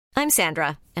I'm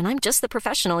Sandra, and I'm just the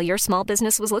professional your small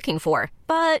business was looking for.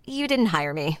 But you didn't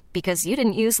hire me because you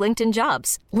didn't use LinkedIn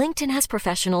Jobs. LinkedIn has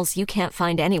professionals you can't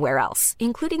find anywhere else,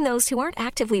 including those who aren't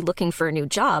actively looking for a new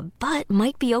job, but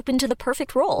might be open to the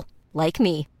perfect role, like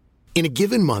me. In a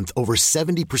given month, over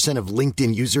 70% of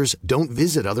LinkedIn users don't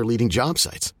visit other leading job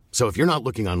sites. So if you're not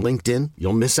looking on LinkedIn,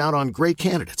 you'll miss out on great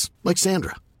candidates like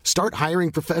Sandra. Start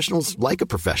hiring professionals like a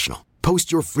professional.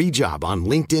 Post your free job on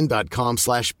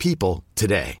linkedin.com/people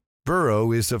today.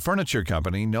 Burrow is a furniture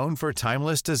company known for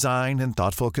timeless design and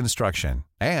thoughtful construction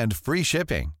and free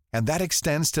shipping, and that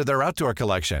extends to their outdoor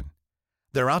collection.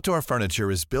 Their outdoor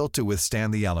furniture is built to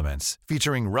withstand the elements,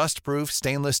 featuring rust-proof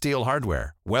stainless steel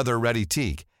hardware, weather-ready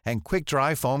teak, and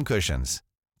quick-dry foam cushions.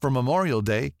 For Memorial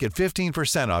Day, get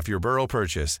 15% off your Burrow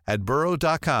purchase at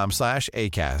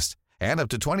burrow.com/ACAST and up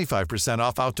to 25%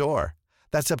 off outdoor.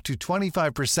 That's up to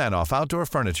 25% off outdoor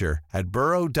furniture at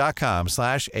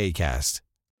burrow.com/ACAST.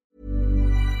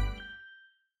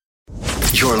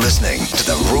 You're listening to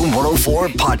the Room 104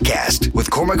 podcast with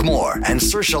Cormac Moore and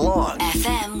Saoirse Long.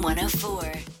 FM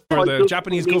 104. For the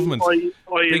Japanese government. I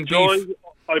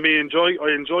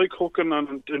enjoy cooking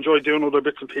and enjoy doing other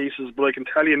bits and pieces, but I can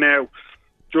tell you now,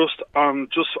 just on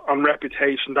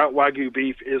reputation, that Wagyu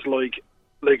beef is like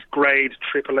grade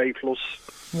AAA plus.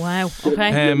 Wow.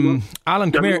 Okay.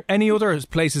 Alan, come here. Any other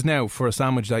places now for a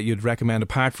sandwich that you'd recommend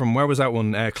apart from, where was that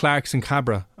one? Clark's in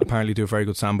Cabra apparently do a very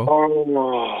good sambo.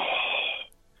 Oh,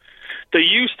 there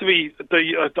used to be.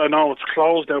 I know it's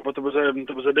closed now, but there was a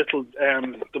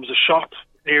shop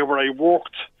near where I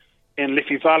worked in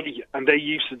Liffey Valley, and they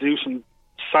used to do some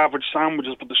savage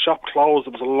sandwiches, but the shop closed.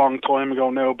 It was a long time ago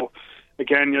now. But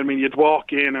again, I mean, you'd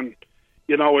walk in, and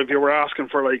if you were asking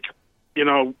for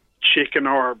chicken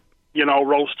or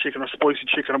roast chicken or spicy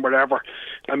chicken or whatever,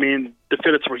 I mean, the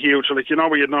fillets were huge. So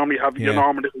where you normally have your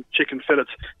normal little chicken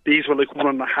fillets, these were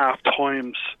 1.5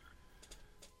 times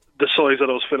the size of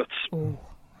those fillets. Oh,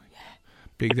 yeah.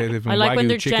 Big day living. I like Wagyu when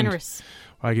they're chicken. generous.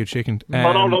 Wagyu chicken. No, it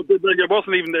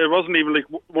wasn't even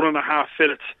 1.5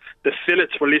 fillets. The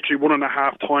fillets were literally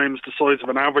 1.5 times the size of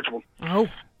an average one. Oh,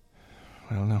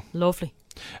 I don't know. Lovely.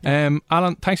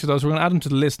 Alan, thanks for those. We're going to add them to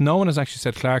the list. No one has actually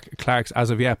said Clark's as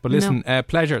of yet. But listen,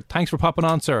 pleasure. Thanks for popping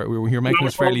on, sir. You're making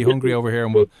us fairly hungry over here,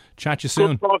 and we'll chat you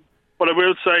soon. But I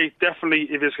will say, definitely,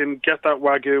 if you can get that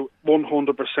Wagyu,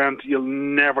 100%, you'll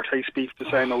never taste beef the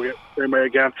same way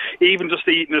again. Even just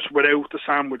eating it without the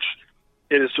sandwich,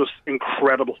 it is just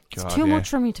incredible. It's too much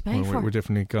for me to pay for. We're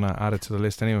definitely going to add it to the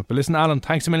list anyway. But listen, Alan,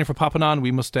 thanks a million for popping on.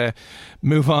 We must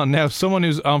move on now. Someone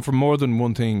who's on for more than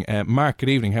one thing. Mark, good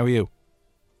evening. How are you?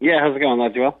 Yeah, how's it going,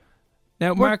 lads? You well?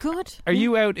 Now, We're Mark, good. Are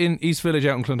you out in East Village,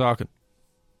 out in Clondalkin?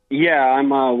 Yeah,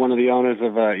 I'm one of the owners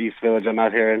of East Village. I'm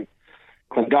out here in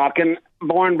Clondalkin.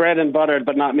 Born, bred and buttered,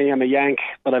 but not me. I'm a Yank,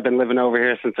 but I've been living over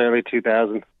here since early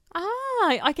 2000.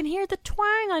 I can hear the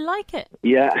twang. I like it.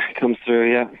 Yeah, it comes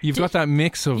through, yeah. You've got that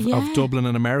mix of Dublin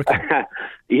and America.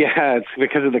 Yeah, it's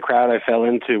because of the crowd I fell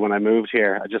into when I moved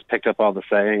here. I just picked up all the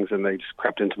sayings and they just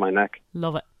crept into my neck.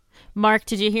 Love it. Mark,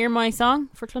 did you hear my song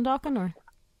for Clondalkin? Or?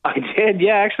 I did,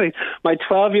 yeah. Actually, my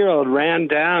 12-year-old ran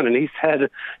down and he said,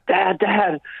 Dad,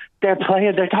 they're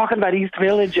talking about East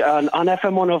Village on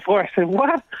FM 104. I said,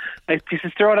 what? He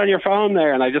says, throw it on your phone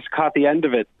there. And I just caught the end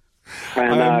of it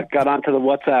and got onto the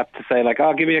WhatsApp to say,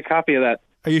 give me a copy of that.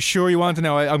 Are you sure you want to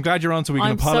know? I'm glad you're on so we can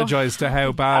apologise to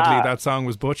how badly that song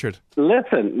was butchered.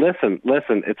 Listen.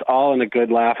 It's all in a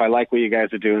good laugh. I like what you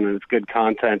guys are doing, and it's good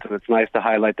content, and it's nice to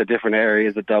highlight the different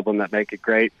areas of Dublin that make it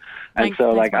great. And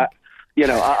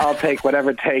I'll take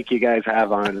whatever take you guys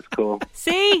have on it. It's cool.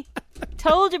 See?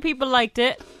 Told you people liked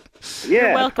it.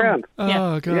 Yeah, welcome.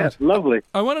 Oh, God. Yeah, lovely.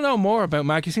 I want to know more about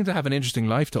Mark. You seem to have an interesting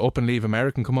life to up and leave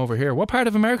America and come over here. What part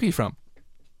of America are you from?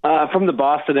 From the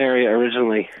Boston area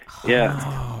originally. Yeah.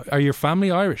 Oh, are your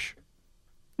family Irish?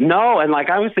 No, and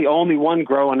I was the only one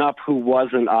growing up who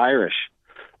wasn't Irish.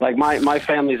 My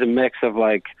family's a mix of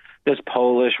there's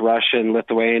Polish, Russian,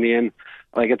 Lithuanian.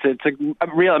 It's a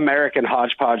real American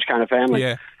hodgepodge kind of family.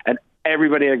 Yeah. And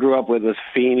everybody I grew up with was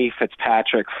Feeney,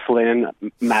 Fitzpatrick, Flynn,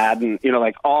 Madden,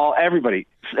 everybody.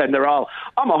 And they're all,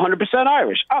 I'm 100%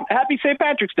 Irish. Happy St.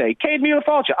 Patrick's Day. Cade Mila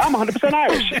Falcha. I'm 100%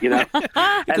 Irish,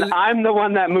 And I'm the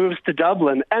one that moves to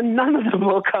Dublin, and none of them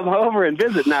will come over and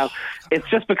visit. Now, it's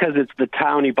just because it's the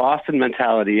towny Boston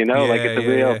mentality,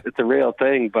 it's a real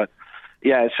thing. But,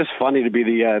 yeah, it's just funny to be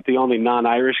the only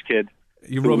non-Irish kid.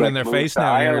 You rub it in their face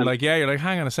now. You're like,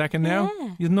 hang on a second now.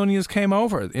 Yeah. None of you came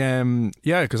over.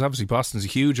 Because obviously Boston's a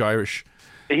huge Irish.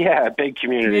 Yeah, big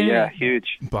community. Yeah,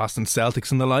 huge. Boston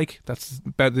Celtics and the like. That's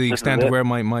about the extent of where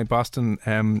my Boston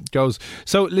goes.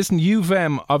 So, listen, you've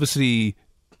obviously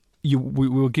we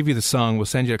will give you the song. We'll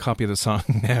send you a copy of the song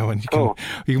now, and you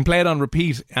can play it on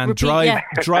repeat and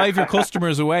drive your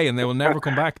customers away, and they will never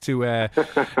come back to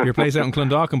your place out in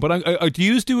Clondalkin. But do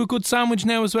you do a good sandwich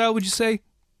now as well, would you say?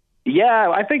 Yeah,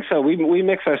 I think so. We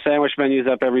mix our sandwich menus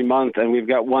up every month, and we've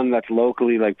got one that's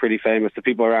locally pretty famous. The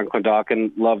people around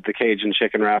Clondalkin love the Cajun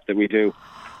chicken wrap that we do,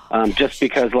 just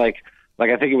because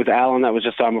I think it was Alan that was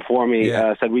just on before me,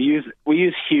 said we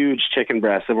use huge chicken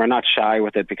breasts, and we're not shy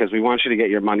with it because we want you to get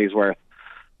your money's worth,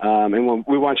 and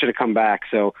we want you to come back.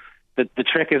 So the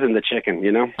trick is in the chicken,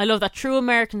 you know? I love that true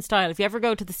American style. If you ever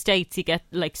go to the States, you get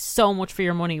so much for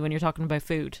your money when you're talking about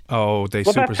food. Oh, they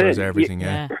supersize everything,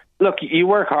 yeah. Look, you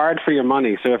work hard for your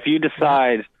money, so if you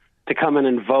decide to come in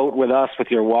and vote with us with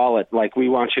your wallet, we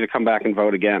want you to come back and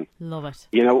vote again. Love it.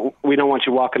 You know, we don't want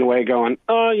you walking away going,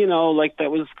 that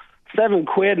was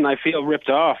 $7 and I feel ripped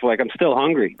off. I'm still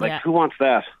hungry. Who wants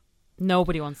that?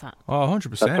 Nobody wants that. Oh,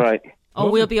 100%. That's right. Oh,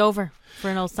 we'll be over for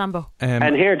an old Sambo.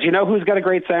 And here, do you know who's got a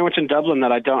great sandwich in Dublin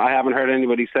that I haven't heard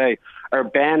anybody say?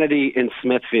 Urbanity in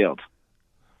Smithfield.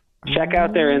 Check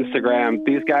out their Instagram.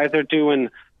 These guys are doing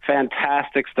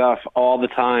fantastic stuff all the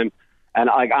time. And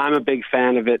I'm a big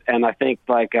fan of it, and I think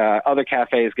other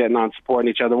cafes getting on supporting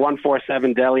each other.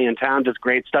 147 Deli in town does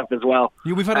great stuff as well.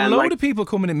 Yeah, we've had a load of people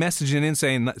coming in messaging in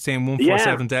saying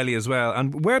 147 Deli as well.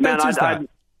 And whereabouts is that?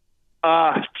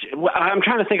 I'm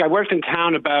trying to think. I worked in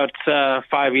town about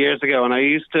 5 years ago, and I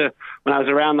used to, when I was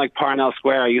around Parnell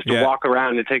Square, I used to walk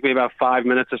around. It'd take me about 5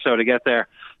 minutes or so to get there,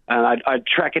 and I'd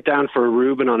trek it down for a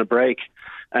Reuben on a break,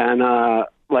 and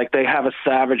they have a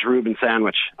savage Reuben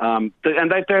sandwich, and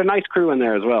they're a nice crew in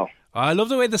there as well. I love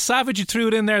the way the savage you threw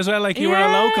it in there as well, you were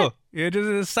a local. You did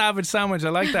a savage sandwich. I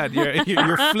like that.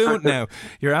 You're fluent now.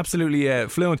 You're absolutely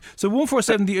fluent. So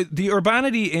 147, the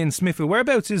Urbanity in Smithfield.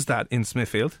 Whereabouts is that in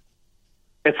Smithfield?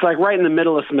 It's right in the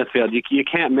middle of Smithfield. You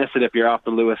can't miss it if you're off the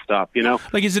Lewis stop, you know?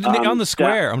 Is it on the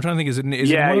square? I'm trying to think, is it one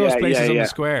of those places on the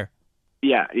square?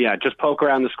 Yeah. Just poke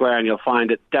around the square and you'll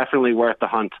find it. Definitely worth the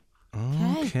hunt.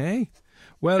 Okay.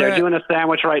 Well, they're doing a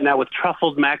sandwich right now with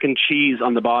truffled mac and cheese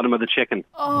on the bottom of the chicken.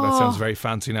 Oh, that sounds very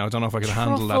fancy now. I don't know if I can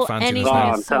handle that fanciness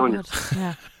now. I'm telling you.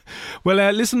 Yeah.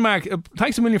 Well, listen, Mark,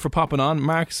 thanks a million for popping on.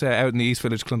 Mark's out in the East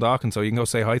Village, Clondalkin, so you can go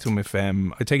say hi to him if I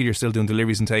take it you're still doing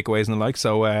deliveries and takeaways and the like,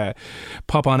 so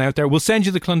pop on out there. We'll send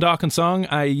you the Clondalkin song.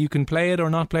 You can play it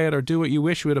or not play it or do what you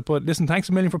wish with it, but listen, thanks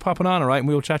a million for popping on, all right, and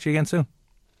we'll chat to you again soon.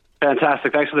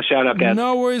 Fantastic. Thanks for the shout out, guys.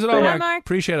 No worries at all, Mark.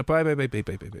 Appreciate it. Bye.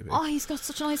 Oh, he's got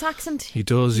such a nice accent. He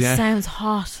does, yeah. He sounds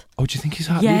hot. Oh, do you think he's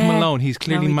hot? Yeah. Leave him alone. He's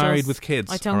clearly married does. with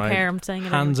kids. I don't care. I'm saying it.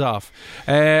 Hands off.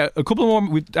 A couple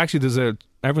more.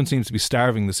 Everyone seems to be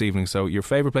starving this evening, so your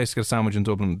favourite place to get a sandwich in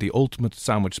Dublin, the ultimate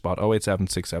sandwich spot,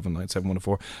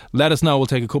 08767971004. Let us know. We'll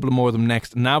take a couple more of them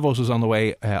next. Navos is on the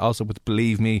way, also with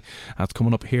Believe Me. That's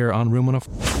coming up here on Room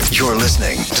 104. You're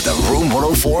listening to the Room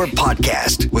 104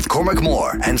 podcast with Cormac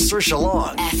Moore and Saoirse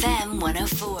Long. FM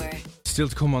 104. Still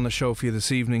to come on the show for you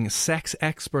this evening, sex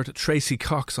expert Tracy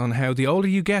Cox on how the older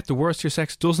you get, the worse your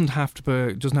sex doesn't have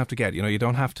to get. You know, you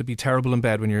don't have to be terrible in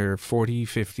bed when you're 40,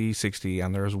 50, 60,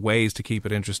 and there's ways to keep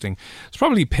it interesting. There's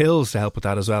probably pills to help with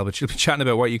that as well, but she'll be chatting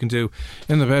about what you can do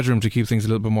in the bedroom to keep things a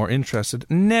little bit more interested.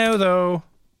 Now though,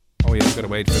 oh yeah, we've got to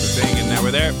wait for the thing, and now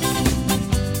we're there.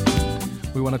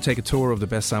 We want to take a tour of the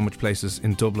best sandwich places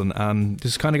in Dublin, and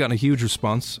this has kind of gotten a huge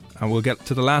response, and we'll get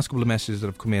to the last couple of messages that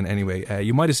have come in anyway.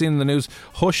 You might have seen in the news,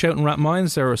 Hush out in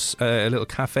Rathmines, there's a little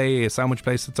cafe, a sandwich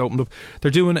place that's opened up.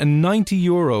 They're doing a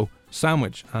 €90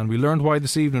 sandwich, and we learned why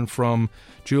this evening from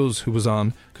Jules, who was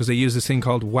on, because they use this thing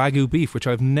called Wagyu beef, which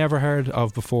I've never heard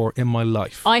of before in my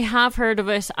life. I have heard of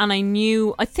it, and I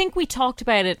think we talked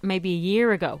about it maybe a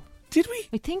year ago. Did we?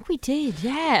 I think we did,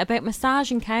 yeah, about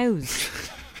massaging cows.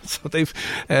 So they've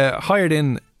they've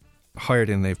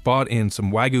bought in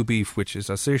some Wagyu beef, which is,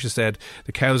 as Saoirse said,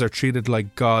 the cows are treated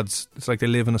like gods. It's like they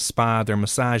live in a spa. They're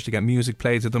massaged, they get music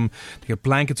played to them, they get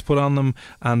blankets put on them,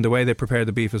 and the way they prepare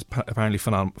the beef is apparently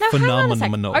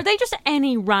phenomenal. Are they just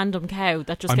any random cow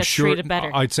that just gets treated better?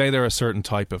 I'd say they're a certain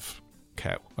type of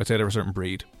cow. I'd say they're a certain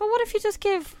breed. But what if you just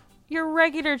give your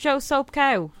regular Joe Soap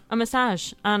cow a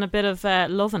massage and a bit of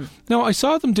loving? No, I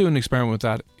saw them do an experiment with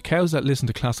that. Cows that listen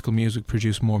to classical music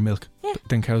produce more milk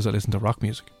than cows that listen to rock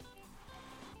music.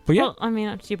 But yeah. Well, I mean,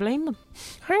 do you blame them?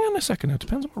 Hang on a second now. It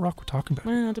depends on what rock we're talking about.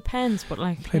 Well, it depends, but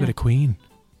play a bit of Queen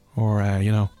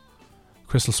or,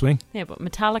 Crystal Swing. Yeah, but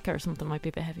Metallica or something might be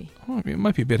a bit heavy. Oh, it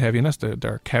might be a bit heavy, unless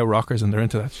they're cow rockers and they're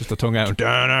into that. It's just the tongue out.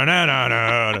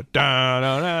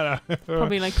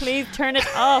 Probably like, please turn it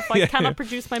off. I cannot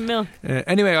produce my milk.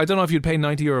 Anyway, I don't know if you'd pay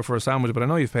 €90 for a sandwich, but I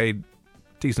know you've paid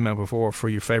a decent amount before for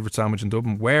your favourite sandwich in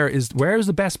Dublin. Where is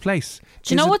the best place?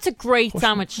 Do you know what's a great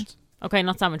sandwich? Okay,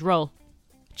 not sandwich, roll.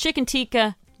 Chicken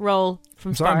tikka roll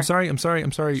from Spar. I'm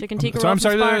sorry. Chicken tikka roll from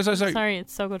Spar. Sorry,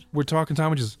 it's so good. We're talking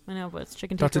sandwiches. I know, but it's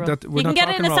chicken tikka roll. You can get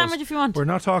it in a sandwich if you want. We're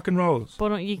not talking rolls.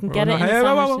 But you can get it in a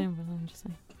sandwich too. I'm just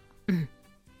saying.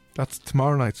 That's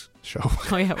tomorrow night's show.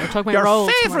 Oh yeah, we're talking about rolls.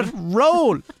 Your favourite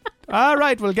roll. All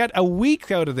right, we'll get a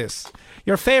week out of this.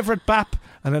 Your favourite bap,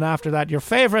 and then after that, your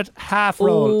favourite half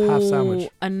roll, half sandwich.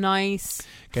 A nice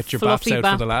get your baps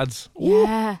out for the lads.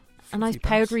 Yeah. A nice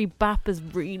powdery bap is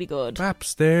really good.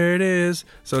 Baps, there it is.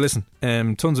 So listen,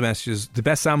 tons of messages. The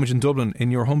best sandwich in Dublin,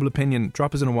 in your humble opinion,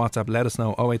 drop us in a WhatsApp. Let us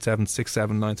know. 087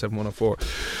 67 97 104.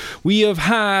 We have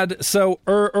had,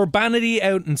 Urbanity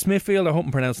out in Smithfield. I hope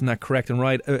I'm pronouncing that correct and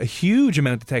right. A huge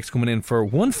amount of text coming in for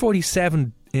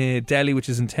 147 Deli, which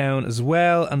is in town as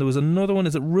well. And there was another one,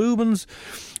 is it Reuben's,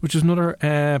 which is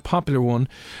another popular one.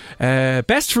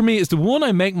 Best for me is the one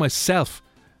I make myself,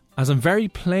 as I'm very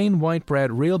plain white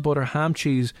bread, real butter, ham,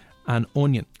 cheese and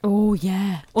onion. Oh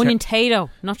yeah, onion tato,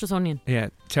 not just onion. Yeah,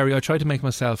 Terry, I tried to make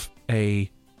myself a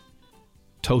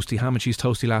toasty, ham and cheese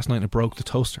toasty last night and it broke the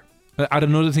toaster. Add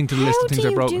another thing to the list of things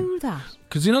I broke. How do you do that?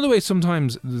 Because you know the way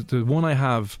sometimes the one I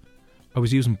have, I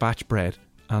was using batch bread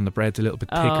and the bread's a little bit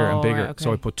thicker and bigger. Right, okay.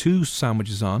 So I put 2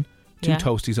 sandwiches on, 2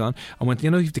 toasties on, and went,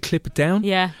 you have to clip it down.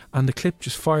 Yeah. And the clip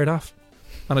just fired off.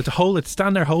 And I had to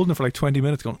stand there holding it for like 20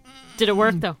 minutes going... Did it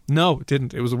work though? No, it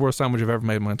didn't. It was the worst sandwich I've ever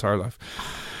made in my entire life.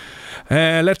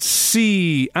 Let's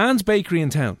see. Anne's Bakery in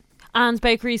town. Anne's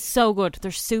Bakery is so good.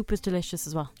 Their soup is delicious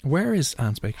as well. Where is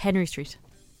Anne's Bakery? Henry Street.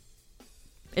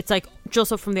 It's like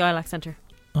just up from the ILAC Centre.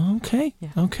 Okay, yeah.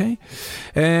 Okay.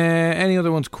 Any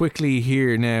other ones quickly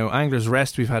here now? Angler's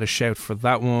Rest, we've had a shout for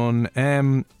that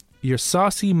one. Your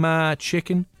Saucy Ma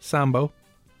Chicken, Sambo.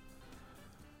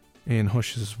 In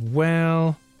Hush as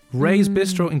well. Ray's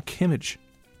Bistro in Kimmage.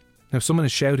 Now someone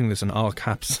is shouting this in all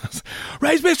caps.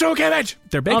 Ray's Bistro in Kimmage!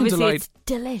 Their bacon Obviously delight. It's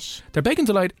delish. Their bacon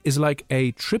delight is like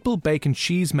a triple bacon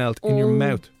cheese melt in your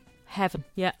mouth. Heaven,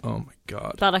 yeah. Oh my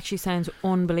God. That actually sounds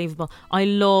unbelievable. I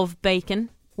love bacon.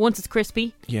 Once it's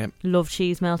crispy, yeah. Love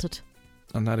cheese melted.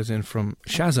 And that is in from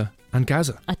Shaza and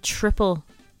Gaza. A triple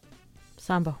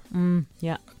Sambo.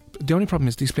 Yeah. The only problem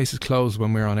is these places close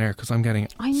when we're on air because I'm getting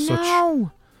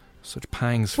such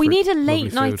pangs. We need a lovely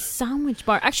late night food. sandwich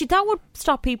bar. Actually, that would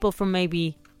stop people from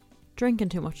maybe drinking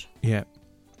too much. Yeah.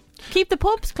 Keep the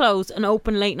pubs closed and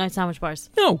open late night sandwich bars.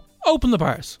 No, open the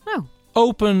bars. No.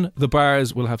 Open the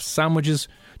bars. We'll have sandwiches.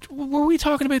 Were we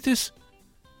talking about this?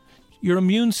 Your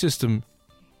immune system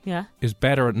is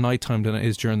better at night time than it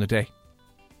is during the day.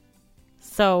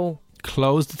 So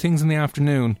close the things in the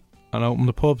afternoon and open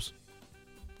the pubs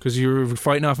because you're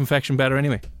fighting off infection better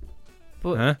anyway.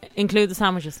 But include the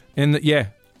sandwiches.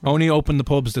 Only open the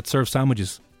pubs that serve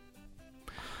sandwiches.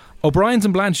 O'Brien's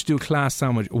and Blanche do a class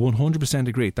sandwich. 100%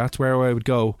 agree. That's where I would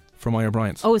go for my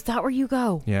O'Brien's. Oh, is that where you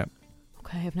go? Yeah.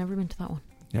 Okay, I've never been to that one.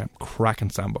 Yeah, cracking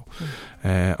Sambo.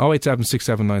 087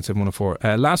 67 97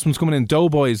 104. Last one's coming in.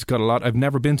 Doughboys got a lot. I've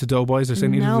never been to Doughboys. They're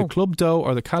saying either the Club Dough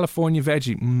or the California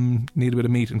Veggie. Need a bit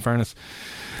of meat, in fairness.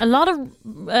 A lot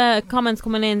of comments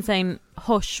coming in saying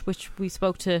Hush, which we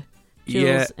spoke to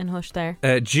Jules in Hush there.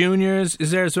 Juniors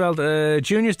is there as well.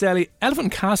 Juniors Deli. Elephant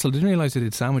and Castle. Didn't realise they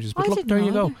did sandwiches. But look, there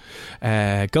you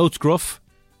go. Goat's Gruff.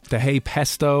 The Hay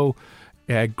Pesto.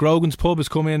 Grogan's Pub has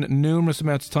come in numerous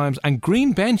amounts of times. And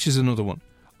Green Bench is another one.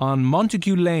 On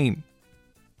Montague Lane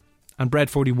and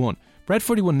Bread 41. Bread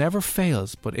 41 never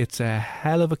fails, but it's a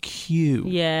hell of a queue.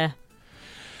 Yeah.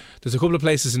 There's a couple of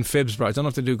places in Phibsborough. I don't know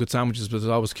if they do good sandwiches, but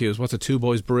there's always queues. What's it? Two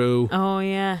Boys Brew. Oh,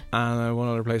 yeah. And one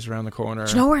other place around the corner.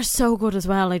 Do you know where it's so good as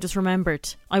well? I just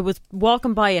remembered. I was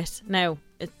walking by it. Now,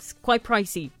 it's quite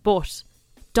pricey, but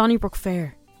Donnybrook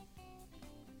Fair.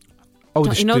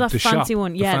 Oh, you know that fancy shop,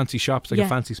 one? Yeah. The fancy shops, like a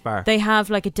fancy spar. They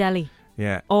have like a deli.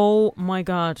 Yeah. Oh my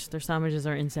God, their sandwiches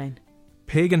are insane.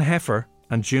 Pig and Heifer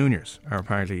and Juniors are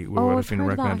apparently what have been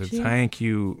recommended. Thank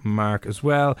you, Mark, as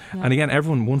well. Yeah. And again,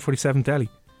 everyone, 147 Deli.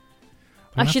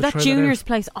 Actually, that Juniors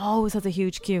place always has a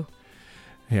huge queue.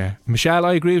 Yeah. Michelle,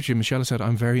 I agree with you. Michelle said,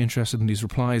 I'm very interested in these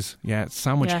replies. Yeah, it's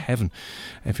sandwich heaven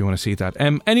if you want to see that.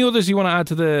 Any others you want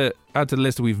to add to the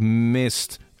list that we've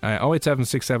missed? 087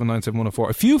 67 97 104.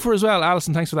 A few for as well.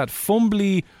 Alison, thanks for that.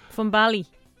 Fumbally.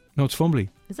 No, it's Fumbally.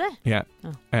 Is it? Yeah.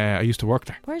 Oh. I used to work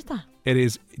there. Where's that? It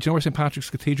is. Do you know where St. Patrick's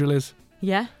Cathedral is?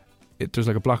 Yeah. There's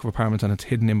like a block of apartments and it's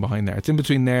hidden in behind there. It's in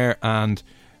between there and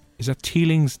is that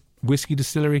Teeling's Whiskey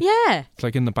Distillery? Yeah. It's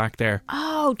like in the back there.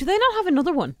 Oh, do they not have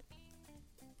another one?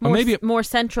 More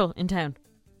central in town.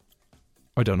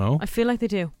 I don't know. I feel like they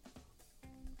do.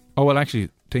 Oh, well, actually,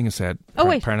 Thing has said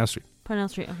Parnell Street. Parnell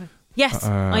Street, okay. Yes,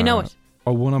 I know it.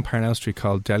 one on Parnell Street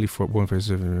called Deli for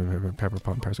 147 Pepper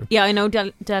Pot and Parsley. Yeah, I know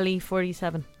Deli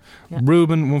 47. Yeah.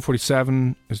 Reuben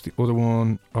 147 is the other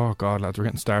one. Oh God, lads, we're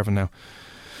getting starving now.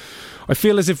 I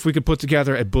feel as if we could put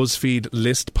together a BuzzFeed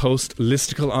list post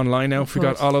listicle online now if we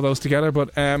got all of those together.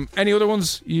 But any other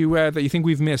ones you that you think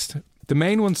we've missed? The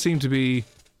main ones seem to be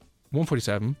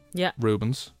 147. Yeah.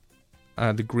 Reuben's.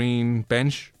 The Green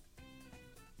Bench.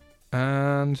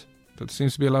 And there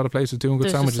seems to be a lot of places doing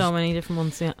good sandwiches. There's so many different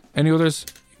ones, yeah. Any others?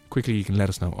 Quickly, you can let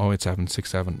us know. 087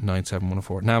 67 97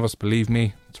 104. Navas, believe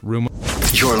me, it's Room.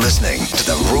 You're listening to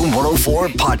the Room 104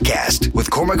 podcast with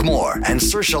Cormac Moore and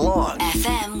Saoirse Long.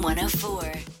 FM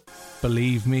 104.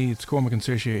 Believe me, it's Cormac and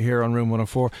Saoirse here on Room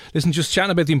 104. Listen, just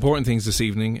chatting about the important things this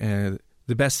evening.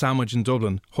 The best sandwich in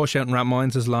Dublin. Hush Out and Rat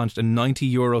Mines has launched a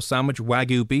 €90 sandwich,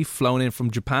 Wagyu beef, flown in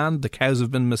from Japan. The cows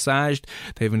have been massaged,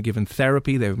 they've been given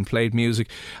therapy, they've been played music,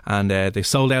 and they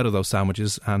sold out of those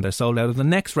sandwiches, and they're sold out of the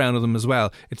next round of them as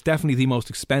well. It's definitely the most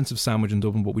expensive sandwich in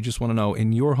Dublin, but we just want to know,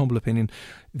 in your humble opinion,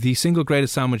 the single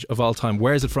greatest sandwich of all time.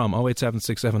 Where is it from? 087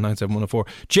 67 97 104.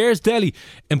 Jer's Deli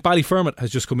in Ballyfermot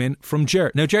has just come in from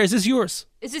Jer. Now, Jer, is this yours?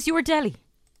 Is this your deli?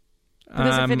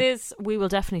 Because if it is, we will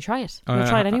definitely try it. We'll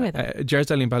try it anyway, though. Jer's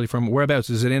Deli in Ballyfermot. Whereabouts?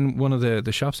 Is it in one of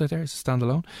the shops out there? Is it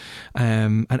standalone?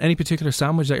 And any particular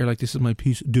sandwich that you're like, this is my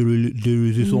piece de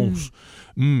resistance?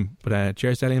 But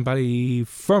Jer's Deli in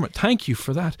Ballyfermot. Thank you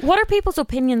for that. What are people's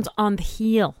opinions on the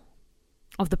heel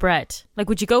of the bread? Like,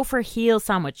 would you go for a heel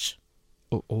sandwich?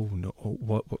 Oh no!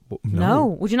 What? No.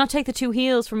 Would you not take the two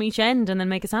heels from each end and then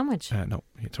make a sandwich? No,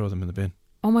 you throw them in the bin.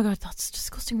 Oh my God, that's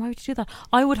disgusting. Why would you do that?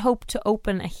 I would hope to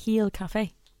open a heel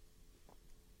cafe.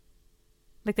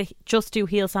 Like they just do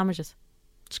heel sandwiches.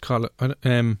 Let's call it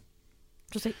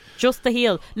just the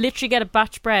heel. Literally get a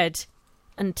batch bread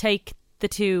and take the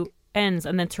two ends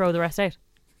and then throw the rest out.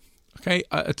 Okay,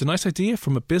 it's a nice idea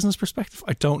from a business perspective.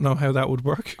 I don't know how that would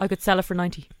work. I could sell it for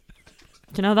 90. Do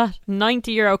you know that?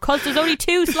 €90, because there's only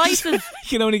two slices. You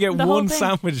can only get one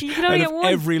sandwich out of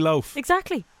every loaf.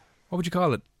 Exactly. What would you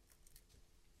call it?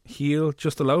 Heel,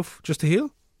 just a loaf, just a heel.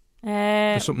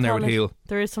 There's something there with heel.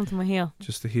 There is something with heel.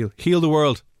 Just a heel. Heal the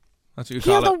world. That's what you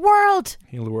call it. Heal the world.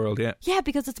 Heal the world. Yeah. Yeah,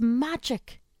 because it's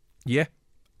magic. Yeah,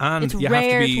 and it's you rare,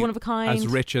 have to be it's one of a kind. as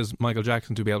rich as Michael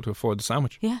Jackson to be able to afford the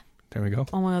sandwich. Yeah. There we go.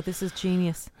 Oh my God, this is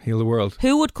genius. Heal the world.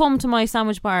 Who would come to my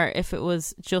sandwich bar if it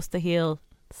was just the heel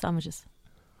sandwiches?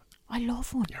 I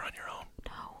love one. You're on your own.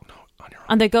 No, on your own.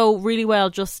 And they go really well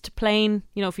just plain,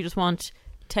 you know, if you just want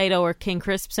potato or King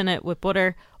Crisps in it with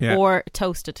butter, or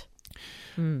toasted.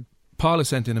 Paul has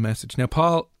sent in a message. Now,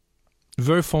 Paul,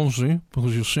 very français,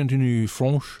 because you're sent in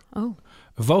French. Oh.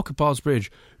 Avoca Ballsbridge,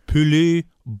 poulet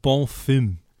bon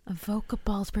film. Avoca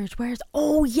Ballsbridge, where's...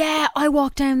 Oh yeah, I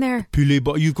walked down there.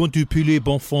 You've gone to poulet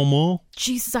bon femme?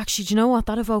 Jesus, actually, do you know what?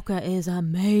 That avoca is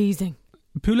amazing.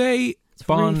 Poulet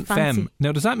bon really femme.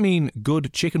 Now, does that mean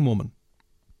good chicken woman?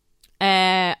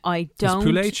 I don't. Is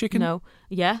poulet chicken? No.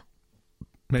 Yeah.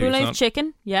 Maybe Poulet's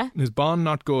chicken, yeah. Is bon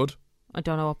not good? I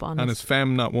don't know what bon is. And is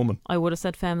femme not woman? I would have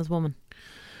said femme is woman.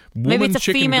 Maybe it's a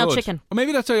female good. chicken. Or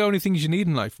maybe that's the only things you need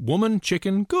in life. Woman,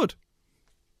 chicken, good.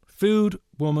 Food,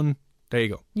 woman, there you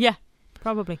go. Yeah,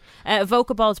 probably.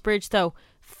 Avoca Ballsbridge, though,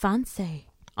 fancy.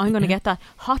 I'm going to get that.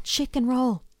 Hot chicken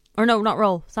roll. Or no, not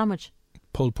roll, sandwich.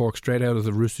 Pulled pork straight out of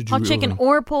the roasted hot chicken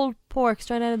or pulled pork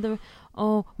straight out of the...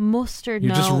 Oh, mustard, you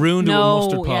no. You just ruined it with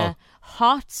mustard, Paul. Yeah.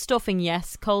 Hot stuffing,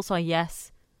 yes. Coleslaw,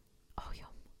 yes. Oh, yum.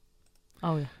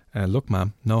 Oh, yeah. Look,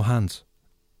 ma'am, no hands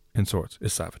in Swords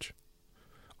is savage.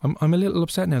 I'm a little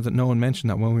upset now that no one mentioned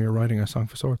that when we were writing our song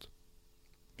for Swords.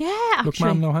 Yeah, actually. Look,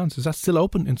 ma'am, no hands. Is that still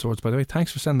open in Swords, by the way?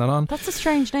 Thanks for sending that on. That's a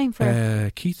strange name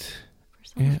for Keith.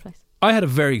 For yeah. Place. I had a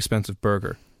very expensive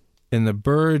burger in the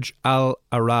Burj Al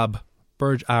Arab,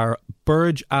 and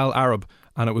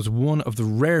it was one of the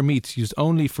rare meats used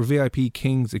only for VIP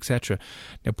kings, etc.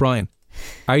 Now, Brian,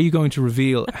 are you going to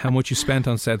reveal how much you spent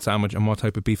on said sandwich and what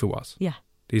type of beef it was? Yeah.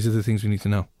 These are the things we need to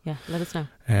know. Yeah, let us know.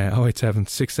 087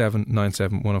 67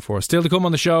 97 104. Still to come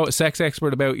on the show, a sex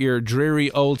expert about your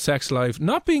dreary old sex life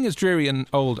not being as dreary and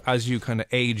old as you kind of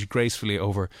age gracefully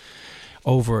over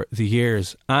the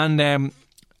years. And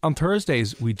on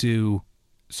Thursdays we do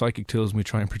Psychic Tools and we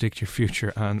try and predict your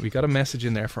future, and we got a message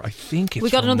in there for, I think it's, we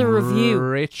got another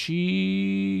review.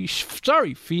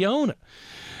 Fiona.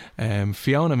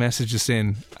 Fiona messaged us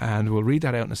in, and we'll read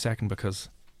that out in a second because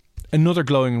another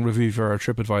glowing review for our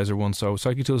TripAdvisor one. So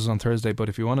Psychic Tools is on Thursday, but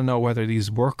if you want to know whether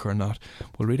these work or not,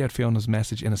 we'll read out Fiona's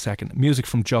message in a second. Music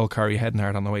from Joel Corry, Head and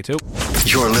Heart on the way too.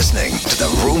 You're listening to the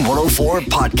Room 104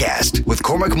 podcast with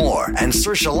Cormac Moore and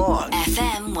Saoirse Long.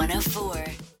 FM 104.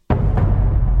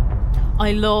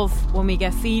 I love when we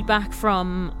get feedback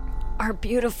from our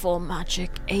beautiful Magic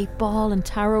 8 Ball and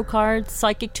tarot cards,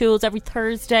 psychic tools every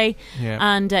Thursday. Yeah.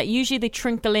 And usually they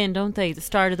trickle in, don't they? The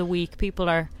start of the week. People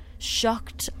are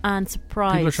shocked and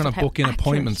surprised. People are trying to book in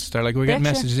appointments. They're like, we're getting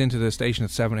messages into the station at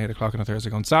 7, 8 o'clock on a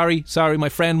Thursday going, sorry, my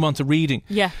friend wants a reading.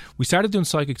 Yeah. We started doing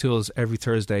psychic tools every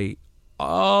Thursday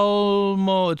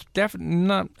almost, definitely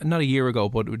not a year ago,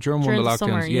 but during one of the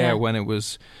lockdowns. Summer, when it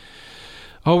was,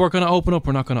 we're going to open up,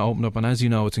 we're not going to open up. And as you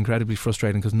know, it's incredibly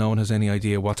frustrating because no one has any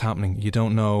idea what's happening. You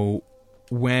don't know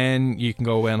when you can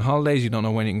go away on holidays. You don't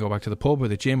know when you can go back to the pub or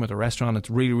the gym or the restaurant. It's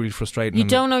really, really frustrating. You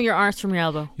don't know your arse from your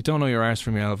elbow. You don't know your arse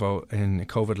from your elbow in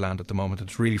COVID land at the moment.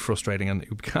 It's really frustrating, and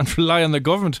you can't rely on the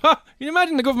government. Can you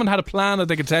imagine the government had a plan that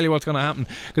they could tell you what's going to happen?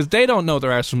 Because they don't know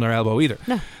their arse from their elbow either.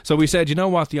 No. So we said, you know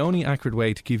what? The only accurate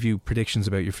way to give you predictions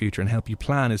about your future and help you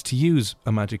plan is to use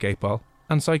a Magic 8 Ball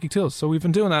and psychic tools. So we've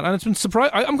been doing that, and it's been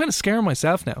surprising. I'm kind of scaring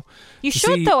myself now. You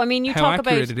should, though. I mean, you how talk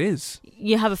about accurate it is.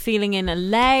 You have a feeling in a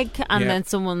leg, and then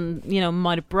someone,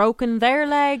 might have broken their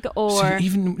leg, or so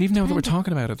even now that we're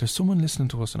talking about it, there's someone listening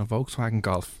to us in a Volkswagen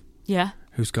Golf. Yeah.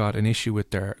 Who's got an issue with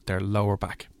their lower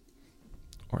back,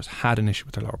 or has had an issue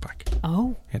with their lower back.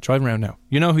 Oh. Yeah, driving around now.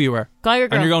 You know who you are. Guy or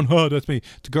girl? And you're going, oh, that's me.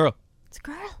 It's a girl. It's a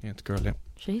girl. Yeah, it's a girl. Yeah.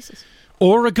 Jesus.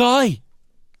 Or a guy.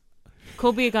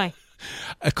 Could be a guy.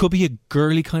 It could be a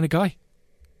girly kind of guy.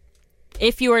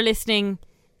 If you are listening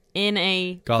in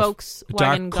a Volkswagen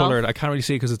dark Golf. coloured, I can't really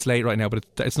see it because it's late right now, but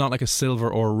it's not like a silver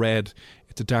or red.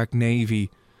 It's a dark navy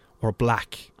or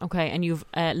black. Okay, and you've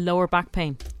lower back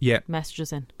pain. Yeah.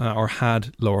 Messages in. Or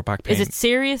had lower back pain. Is it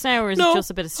serious now, or is it just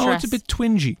a bit of stress? Oh, it's a bit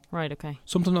twingy. Right, okay.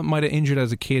 Something that might have injured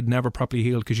as a kid, never properly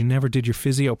healed because you never did your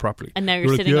physio properly. And now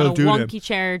you're sitting on a wonky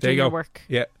chair doing your work.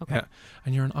 Yeah, okay. Yeah.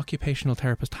 And you're an occupational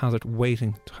therapist hazard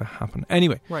waiting to happen.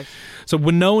 Anyway. Right. So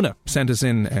Winona sent us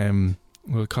in...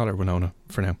 we'll call her Winona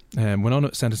for now.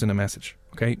 Winona sent us in a message,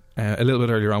 okay? A little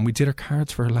bit earlier on. We did her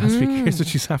cards for her last week. Here's what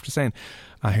she's after saying.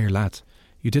 Here, lads,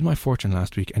 you did my fortune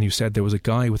last week and you said there was a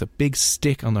guy with a big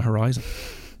stick on the horizon.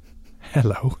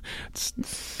 Hello.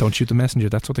 Don't shoot the messenger.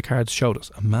 That's what the cards showed us.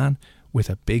 A man with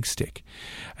a big stick.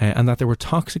 And that there were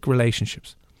toxic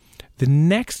relationships. The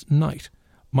next night,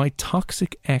 my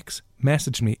toxic ex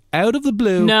messaged me out of the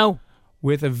blue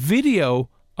with a video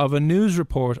of a news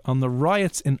report on the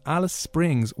riots in Alice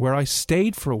Springs where I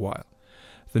stayed for a while.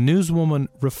 The newswoman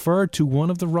referred to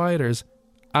one of the rioters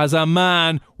as a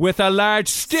man with a large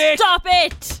stick. Stop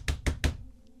it!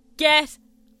 Get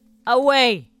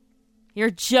away.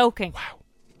 You're joking.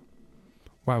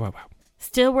 Wow.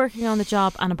 Still working on the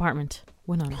job and apartment.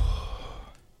 Winona.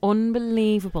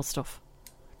 Unbelievable stuff.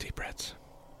 Deep breaths.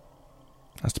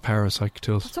 That's the power of psychic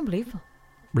tools. That's unbelievable.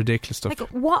 Ridiculous stuff. Like,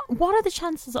 what are the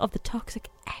chances of the toxic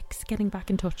ex getting back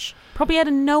in touch? Probably out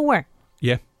of nowhere.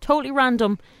 Yeah. Totally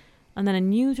random. And then a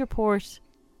news report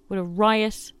with a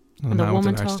riot and the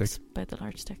woman talks about the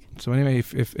large stick. So anyway,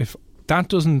 if that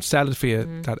doesn't sell it for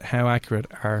you, that how accurate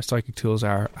our psychic tools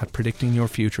are at predicting your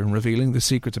future and revealing the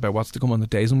secrets about what's to come on the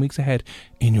days and weeks ahead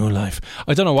in your life,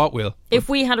 I don't know what will. If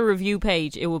we had a review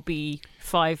page, it would be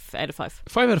 5 out of 5.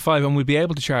 5 out of 5, and we'd be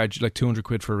able to charge like 200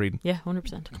 quid for a reading. Yeah,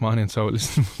 100%. Come on in. So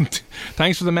listen,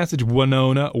 thanks for the message,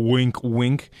 Winona. Wink,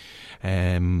 wink.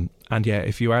 And yeah,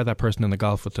 if you are that person in the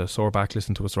golf with the sore back,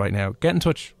 listen to us right now. Get in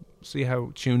touch. See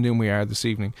how tuned in we are this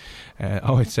evening.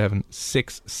 087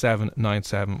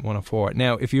 6797 104.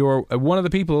 Now, if you are one of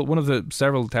the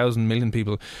several thousand million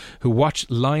people who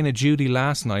watched Line of Duty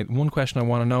last night, one question I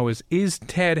want to know is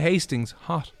Ted Hastings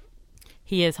hot?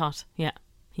 He is hot, yeah.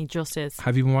 He just is.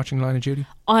 Have you been watching Line of Duty?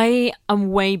 I am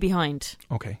way behind.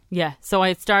 Okay. Yeah, so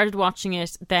I started watching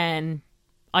it, then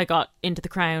I got into The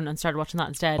Crown and started watching that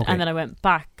instead, and then I went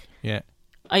back. Yeah.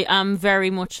 I am very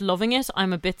much loving it.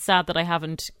 I'm a bit sad that I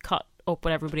haven't caught up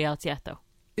with everybody else yet, though.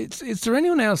 Is there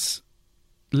anyone else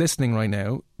listening right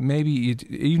now? Maybe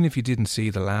even if you didn't see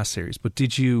the last series, but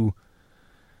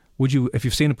would you, if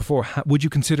you've seen it before, would you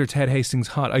consider Ted Hastings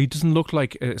hot? He doesn't look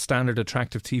like a standard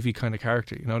attractive TV kind of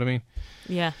character. You know what I mean?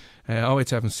 Yeah.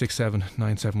 087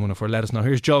 6797 104. Let us know.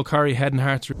 Here's Joel Curry, Head and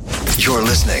Hearts. You're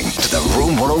listening to the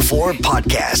Room 104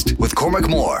 podcast with Cormac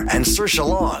Moore and Saoirse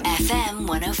Long. FM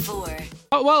 104.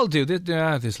 Oh, well, I'll do this.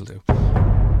 This'll do.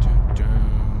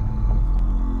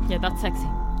 Yeah, that's sexy.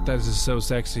 That is so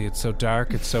sexy. It's so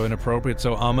dark. It's so inappropriate.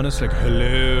 So ominous. Like,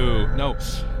 hello. No.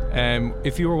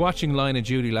 If you were watching Line of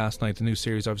Duty last night, the new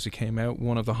series obviously came out.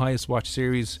 One of the highest watched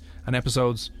series and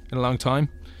episodes in a long time.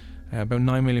 About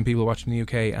 9 million people watching in the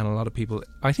UK, and a lot of people,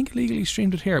 I think, illegally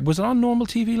streamed it here. Was it on normal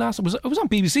TV last? It was on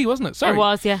BBC, wasn't it? Sorry. It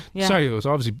was, yeah. Sorry, it was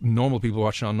obviously normal people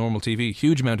watching on normal TV.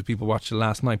 Huge amount of people watched it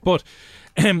last night. But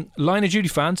Line of Duty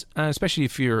fans, especially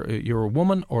if you're a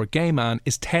woman or a gay man,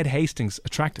 is Ted Hastings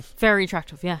attractive? Very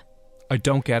attractive, yeah. I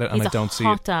don't get it, and He's I don't see a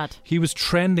hot it. dad. He was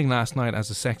trending last night as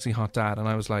a sexy hot dad, and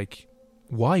I was like,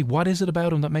 why? What is it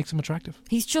about him that makes him attractive?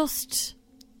 He's just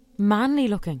manly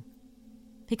looking.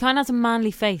 He kind of has a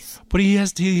manly face. But he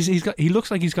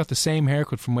looks like he's got the same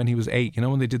haircut from when he was 8. You know,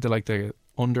 when they did the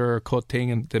undercut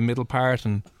thing and the middle part,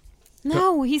 and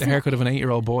No, he's the haircut of an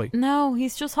 8-year-old boy. No,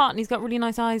 he's just hot and he's got really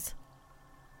nice eyes.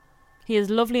 He has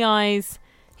lovely eyes.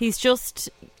 He's just,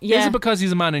 Is it because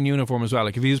he's a man in uniform as well?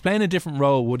 Like, if he was playing a different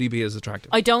role, would he be as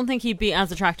attractive? I don't think he'd be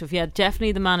as attractive. Yeah,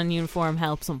 definitely the man in uniform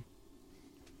helps him.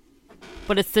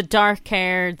 But it's the dark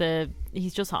hair,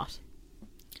 he's just hot.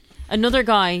 Another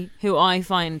guy who I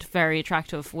find very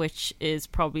attractive, which is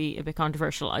probably a bit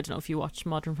controversial, I don't know if you watch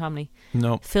Modern Family.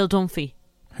 No. Phil Dunphy.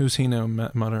 Who's he now,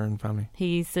 Modern Family?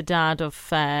 He's the dad of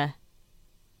the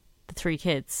 3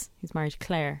 kids. He's married to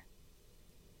Claire.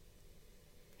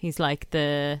 He's like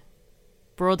the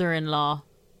brother-in-law.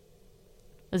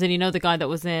 As in, you know, the guy that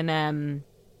was in Married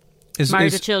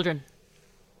with Children.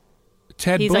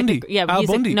 Ted He's Bundy? Like Al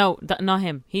Bundy? Not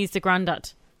him. He's the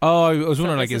granddad. Oh, I was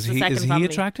wondering, this is is the second he family.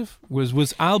 attractive?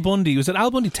 Was Al Bundy? Was it Al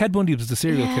Bundy? Ted Bundy was the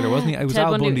serial killer, wasn't he? It was Ted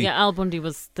Al Bundy. Yeah, Al Bundy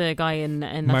was the guy in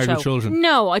that Married show. with Children.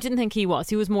 No, I didn't think he was.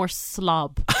 He was more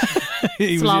slob.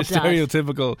 He was Slob your dad.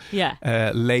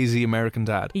 stereotypical lazy American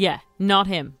dad. Yeah, not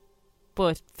him.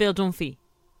 But Phil Dunphy.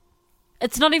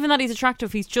 It's not even that he's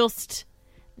attractive. He's just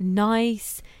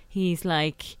nice. He's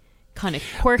like kind of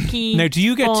quirky. Now, do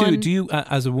you get fun,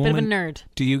 as a woman, bit of a nerd?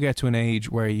 do you get to an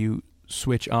age where you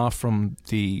switch off from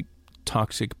the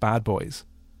toxic bad boys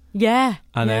Yeah.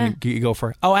 and then you go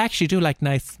for, I actually do like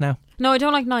nice now? No, I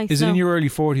don't like nice. Is no. it in your early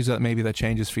 40s that maybe that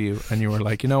changes for you and you were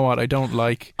like, you know what, I don't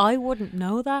like... I wouldn't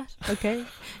know that. Okay.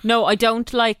 No, I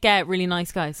don't like really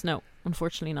nice guys. No,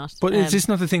 unfortunately not. But is this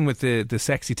not the thing with the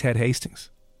sexy Ted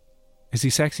Hastings? Is he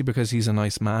sexy because he's a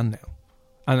nice man now?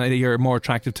 And you're more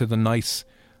attracted to the nice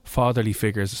fatherly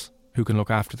figures who can look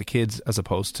after the kids as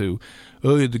opposed to,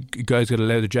 the guy's got a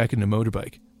leather jacket and a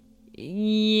motorbike.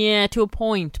 Yeah, to a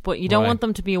point, but you don't Right. want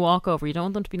them to be a walkover. You don't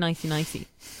want them to be nicey.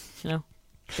 You know,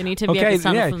 they need to be able to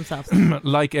stand up for themselves.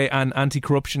 Like an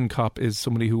anti-corruption cop is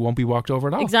somebody who won't be walked over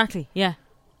at all. Exactly. Yeah,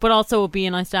 but also be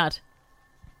a nice dad.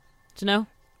 Do you know?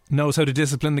 Knows how to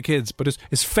discipline the kids, but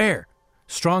is fair,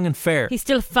 strong and fair. He's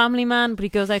still a family man, but he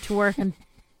goes out to work and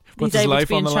Puts he's his able life to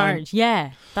be on in the line. charge.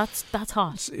 Yeah, that's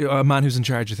hot. A man who's in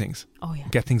charge of things. Oh yeah,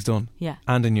 Get things done. yeah,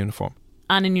 And in uniform.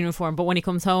 and in uniform. But when he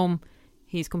comes home,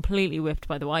 he's completely whipped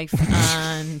by the wife,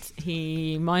 and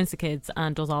he minds the kids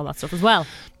and does all that stuff as well.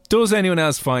 Does anyone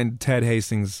else find Ted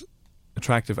Hastings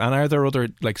attractive? And are there other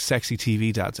like sexy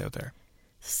TV dads out there?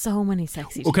 So many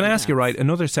sexy. Well, can I ask you, dads. right?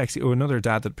 Another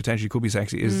dad that potentially could be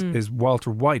sexy is Walter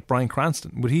White, Bryan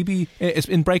Cranston. Would he be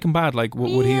in Breaking Bad? Like,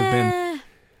 would he have been?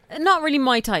 Not really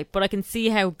my type, but I can see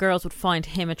how girls would find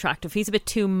him attractive. He's a bit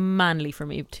too manly for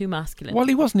me, too masculine. Well,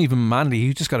 he wasn't even manly.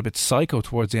 He just got a bit psycho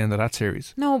towards the end of that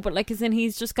series. No, but like as in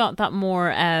he's just got that more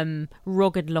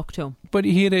rugged look to him. But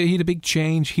he had a big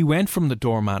change. He went from the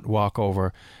doormat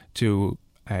walkover to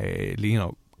a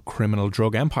criminal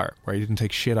drug empire where he didn't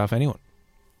take shit off anyone.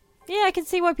 Yeah, I can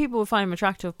see why people would find him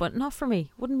attractive, but not for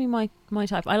me. Wouldn't be my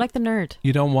type. I like the nerd.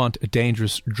 You don't want a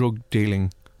dangerous drug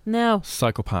dealing No,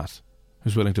 psychopath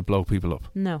who's willing to blow people up.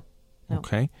 no.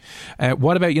 Okay.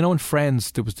 What about, in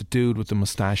Friends, there was the dude with the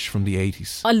moustache from the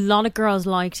 80s. A lot of girls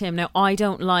liked him. Now, I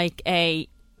don't like a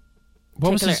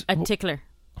What was tickler. his, A tickler.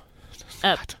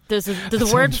 There's a that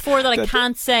word sounds- before that I that-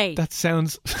 can't say. That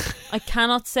sounds... I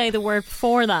cannot say the word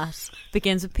before that.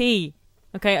 Begins with P.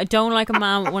 Okay, I don't like a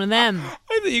man with one of them.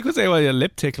 I think you could say, a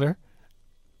lip tickler.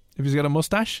 If he's got a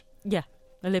moustache. Yeah,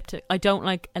 a lip tickler. I don't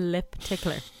like a lip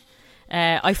tickler.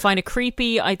 I find it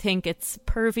creepy. I think it's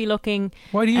pervy looking.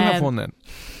 Why do you have one then?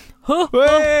 Ho,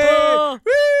 ho,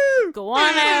 ho. Go on out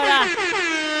of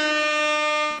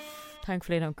that.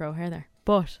 Thankfully I don't grow hair there.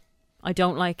 But I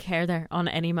don't like hair there on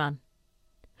any man.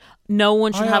 No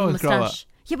one should I have a always grow moustache.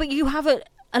 Yeah, but you have it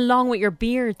along with your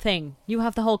beard thing. You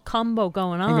have the whole combo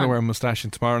going on. I'm going to wear a moustache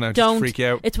tomorrow now just Don't to freak you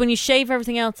out. It's when you shave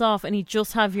everything else off and you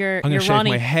just have your I'm going your to shave Ronnie.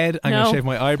 my head. I'm No. going to shave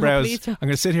my No, eyebrows. please don't. I'm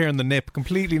going to sit here in the nip,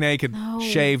 completely naked, No.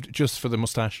 shaved just for the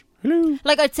moustache. Hello.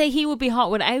 Like I'd say he would be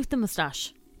hot without the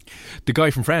moustache. The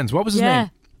guy from Friends. What was his Yeah. name?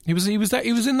 He was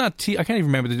in that. I can't even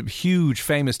remember the huge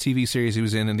famous TV series he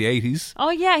was in the 80s.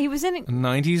 Oh yeah, he was in it. And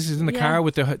 90s. He's in the Yeah. car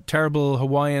with the terrible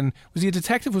Hawaiian. Was he a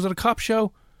detective? Was it a cop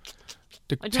show?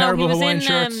 The I don't terrible know, he was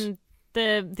Hawaiian in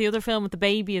shirts. the other film with the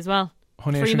baby as well.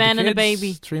 Honey, I Three Shrunk the Men and a Kids,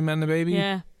 Baby. 3 Men and a Baby.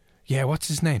 Yeah. Yeah. What's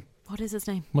his name? What is his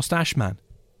name? Mustache Man.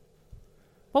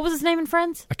 What was his name in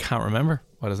Friends? I can't remember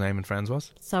what his name in Friends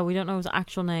was. So we don't know his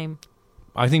actual name.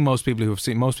 I think most people who've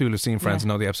seen Friends Yeah.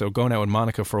 know the episode. Going out with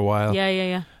Monica for a while.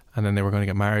 Yeah. and then they were going to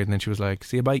get married, and then she was like,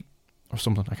 "See you, bye," or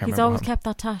something. I can't remember. He's always kept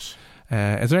that tash.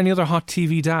 Is there any other hot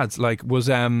TV dads? Like, was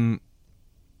who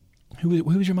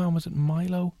was your mom? Was it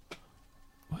Milo?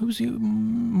 Who was you?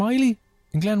 Miley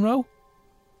in Glenroe?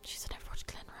 Jeez, I never watched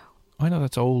Glenroe. I know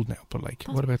that's old now, but like,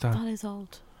 what about that? That is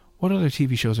old. What other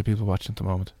TV shows are people watching at the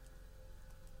moment?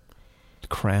 The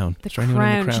Crown. The Is there anyone in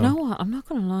The Crown. Crown? Do you know what? I'm not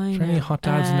going to lie. Is there any hot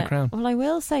dads in The Crown? Well, I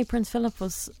will say Prince Philip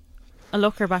was a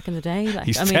looker back in the day. Like,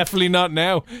 He's I mean, definitely not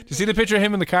now. Do you see the picture of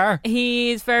him in the car?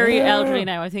 He's very elderly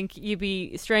now. I think you'd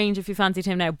be strange if you fancied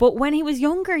him now. But when he was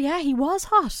younger, yeah, he was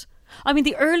hot. I mean,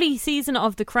 the early season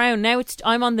of The Crown. Now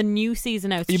I'm on the new season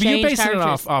now. It's You're changed basing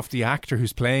characters. it off the actor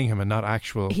who's playing him and not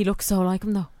actual. He looks so like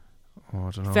him though. Oh,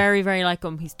 I don't know. Very, very like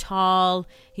him. He's tall.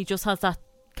 He just has that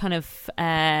kind of.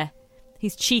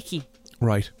 He's cheeky.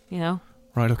 Right. You know.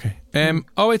 Right. Okay.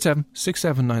 087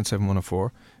 6797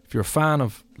 104. If you're a fan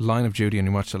of Line of Duty and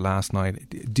you watched it last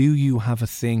night, do you have a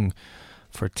thing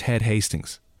for Ted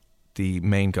Hastings, the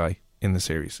main guy in the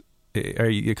series?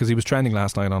 Because he was trending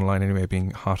last night online anyway,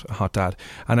 being hot dad.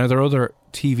 And are there other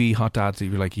TV hot dads that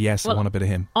you're like, yes, I want a bit of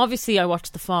him? Obviously, I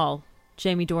watched The Fall.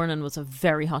 Jamie Dornan was a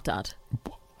very hot dad.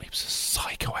 He was a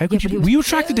psycho. How could you? Were you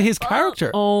attracted to his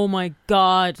character? Oh my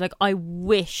God! Like, I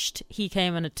wished he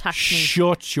came and attacked me.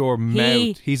 Shut your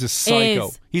mouth. He's a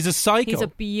psycho. He's a psycho. He's a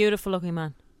beautiful looking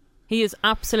man. He is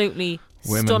absolutely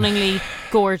stunningly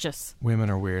gorgeous.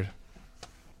 Women are weird.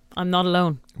 I'm not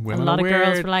alone. Women a lot are of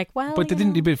girls weird. were like, well, but they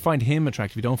didn't find him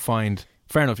attractive. You don't find,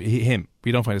 fair enough, him. But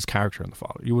you don't find his character in The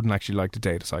Fall. You wouldn't actually like to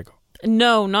date a psycho.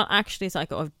 No, not actually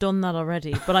psycho. I've done that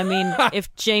already. But I mean,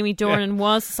 if Jamie Dornan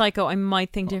was psycho, I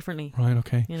might think differently. Right,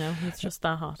 okay. You know, he's just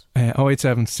that hot.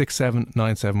 087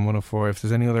 6797 104. If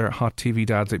there's any other hot TV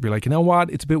dads that you're like, you know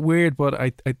what, it's a bit weird, but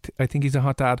I think he's a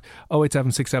hot dad.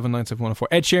 087 6797 104.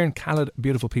 Ed Sheeran, Khaled,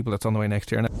 beautiful people. That's on the way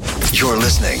next year. You're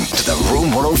listening to the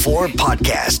Room 104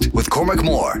 podcast with Cormac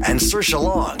Moore and Saoirse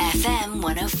Long. FM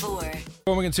 104.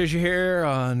 Cormac and Saoirse here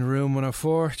on Room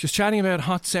 104, just chatting about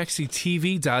hot, sexy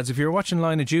TV dads. If you were watching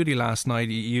Line of Duty last night,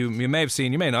 you may have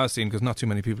seen, you may not have seen because not too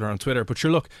many people are on Twitter, but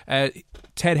sure, look,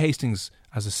 Ted Hastings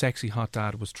as a sexy hot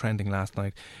dad was trending last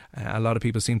night. A lot of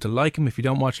people seem to like him. If you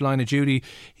don't watch Line of Duty,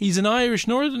 he's an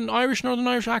Northern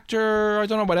Irish actor. I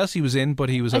don't know what else he was in, but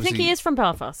he was. I think he is from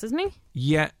Belfast, isn't he?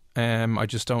 Yeah. I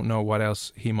just don't know what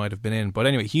else he might have been in. But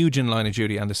anyway, huge in Line of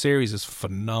Duty, and the series is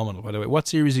phenomenal, by the way. What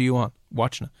series are you on?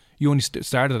 Watching it? You only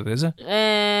started it, is it?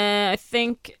 I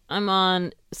think I'm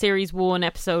on series 1,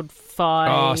 episode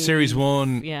 5. Oh, series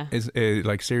 1 yeah. is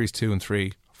like series 2 and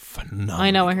 3. Phenomenal.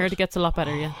 I know, I heard it gets a lot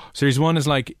better, yeah. Series 1 is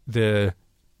like they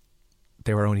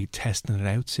were only testing it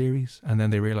out series, and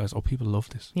then they realised, oh, people love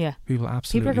this. Yeah. People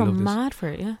absolutely love this. People are love mad for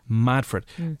it, yeah. Mad for it.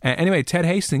 Anyway, Ted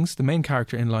Hastings, the main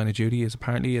character in Line of Duty, is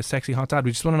apparently a sexy hot dad.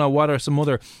 We just want to know, what are some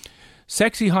other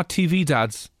sexy hot TV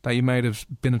dads that you might have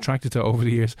been attracted to over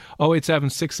the years? 087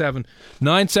 67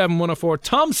 97 104.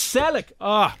 Tom Selleck.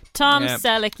 Tom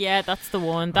Selleck, yeah, that's the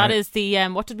one. That is the,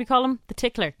 what did we call him? The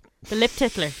tickler. The lip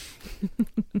tickler.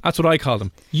 That's what I called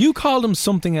him. You called him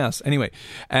something else. Anyway,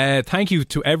 thank you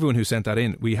to everyone who sent that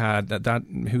in. We had that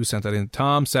who sent that in?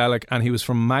 Tom Selleck, and he was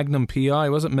from Magnum PI.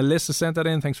 Was it Melissa sent that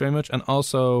in? Thanks very much. And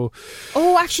also...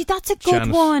 Oh, actually, that's a good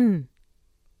Janet. one.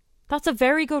 That's a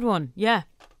very good one, yeah.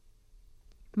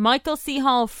 Michael C.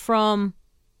 Hall from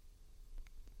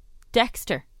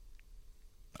Dexter.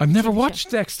 I've never watched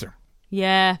Dexter.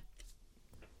 Yeah.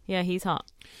 Yeah, he's hot.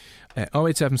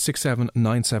 087 67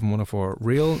 97 104.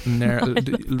 Real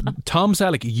Tom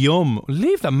Selleck, yum.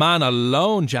 Leave the man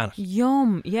alone, Janet.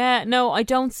 Yum. Yeah, no, I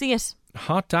don't see it.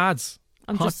 Hot dads.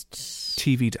 I'm hot just...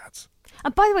 TV dads.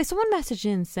 And by the way, someone messaged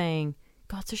in saying,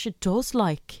 God, Saoirse does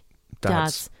like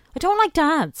dads. I don't like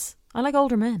dads. I like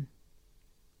older men.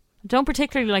 I don't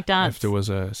particularly like dads. If there was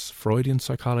a Freudian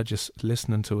psychologist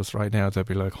listening to us right now, they'd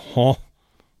be like, huh.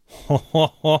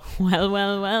 Well.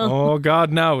 Oh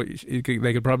God, no! They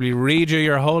could probably read you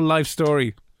your whole life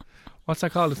story. What's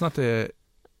that called? It's not the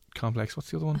complex.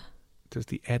 What's the other one? There's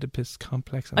the Oedipus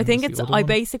complex. I think it's. I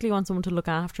basically want someone to look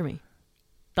after me.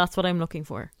 That's what I'm looking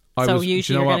for.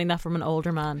 Usually you're getting that from an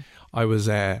older man. I was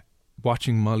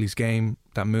watching Molly's Game,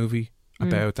 that movie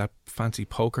about that fancy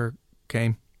poker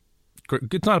game.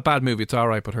 It's not a bad movie. It's all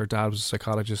right. But her dad was a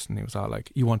psychologist, and he was all like,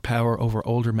 "You want power over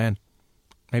older men."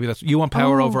 Maybe that's you want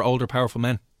power over older, powerful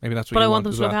men. Maybe that's what. But you I want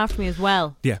want them to look after me as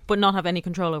well. Yeah, but not have any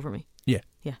control over me. Yeah,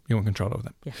 yeah. You want control over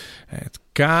them. Yeah. It's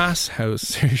Gas House,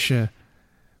 Saoirse.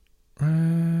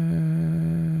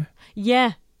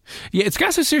 Yeah. Yeah, it's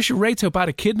Gas House. Saoirse rates how bad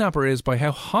a kidnapper is by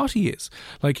how hot he is.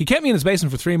 Like, he kept me in his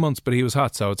basement for 3 months, but he was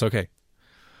hot, so it's okay.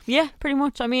 Yeah, pretty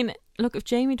much. I mean, look, if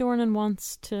Jamie Dornan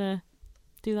wants to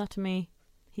do that to me,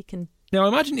 he can Now,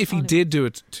 imagine if he did do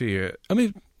it to you. I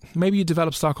mean, maybe you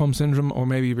develop Stockholm Syndrome, or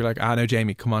maybe you'd be like, no,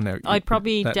 Jamie, come on now. I'd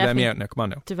probably let me out now, come on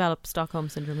now. develop Stockholm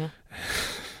Syndrome,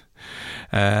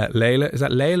 Layla, is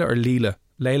that Layla or Leela?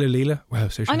 Leela? Well,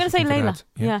 I'm going to say Layla.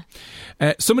 Yeah.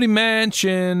 Somebody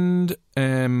mentioned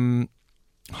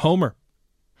Homer.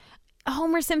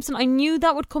 Homer Simpson. I knew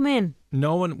that would come in.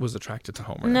 No one was attracted to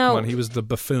Homer. No. Come on, he was the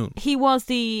buffoon. He was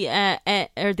the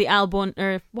Al Bundy,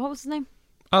 or what was his name?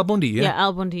 Al Bundy, yeah. Yeah,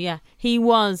 Al Bundy, yeah. He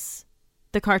was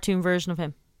the cartoon version of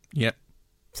him. Yeah.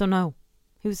 So no.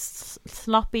 He was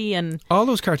sloppy and... All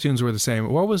those cartoons were the same.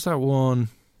 What was that one?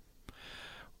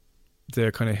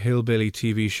 The kind of hillbilly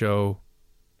TV show...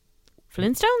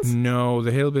 Flintstones? No,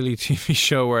 the hillbilly TV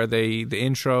show where the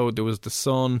intro, there was the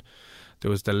son,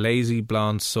 there was the lazy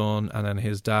blonde son, and then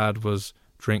his dad was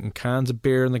drinking cans of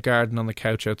beer in the garden on the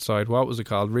couch outside. What was it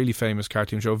called? Really famous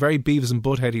cartoon show. Very Beavis and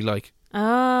Butthead-y like.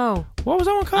 Oh. What was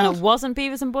that one called? And it wasn't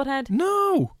Beavis and Butthead?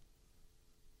 No.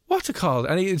 What's it called?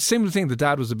 And it's similar thing. The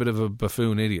dad was a bit of a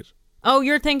buffoon idiot. Oh,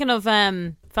 you're thinking of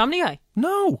Family Guy?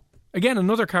 No. Again,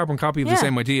 another carbon copy of the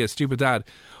same idea. Stupid dad.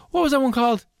 What was that one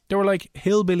called? They were like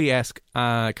hillbilly-esque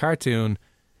cartoon,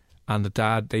 and the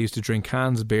dad, they used to drink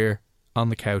cans of beer on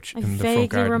the couch in the front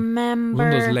garden. I remember.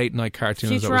 One of those late night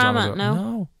cartoons Futurama, that was on.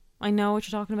 no. I know what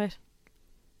you're talking about.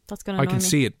 That's going to annoy me.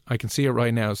 See it. I can see it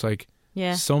right now. It's like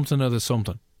something other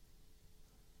something.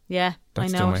 Yeah,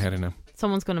 that's I know. still in my head now.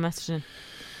 Someone's going to message in.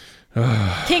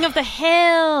 King of the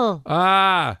Hill.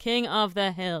 King of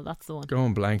the Hill. That's the one.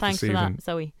 Going blank Thanks this for evening. that,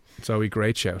 Zoe. Zoe,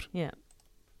 great shout. Yeah.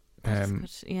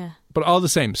 Yeah. But all the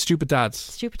same, stupid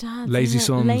dads. Lazy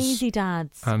sons. Lazy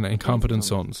dads. And incompetent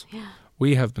sons. Yeah.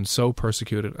 We have been so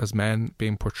persecuted as men,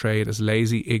 being portrayed as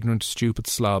lazy, ignorant, stupid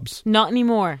slobs. Not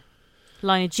anymore.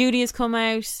 Line of Duty has come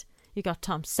out. You got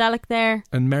Tom Selleck there.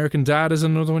 American Dad is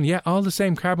another one. Yeah, all the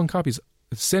same carbon copies.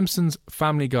 Simpsons,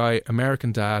 Family Guy,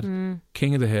 American Dad,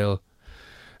 King of the Hill.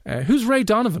 Who's Ray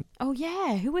Donovan? Oh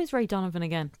yeah, who is Ray Donovan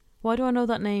again? Why do I know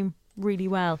that name really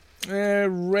well?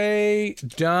 Ray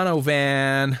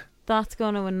Donovan. That's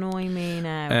going to annoy me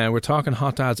now. We're talking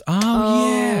hot dads.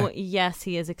 Oh yeah. Yes,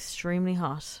 he is extremely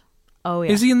hot. Oh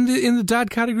yeah. Is he in the dad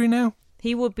category now?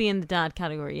 He would be in the dad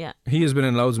category, yeah. He has been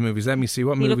in loads of movies. Let me see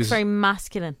what movies. He looks very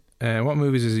masculine. What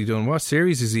movies is he doing? What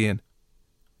series is he in?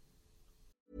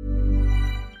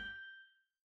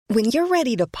 When you're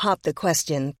ready to pop the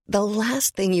question, the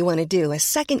last thing you want to do is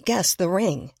second-guess the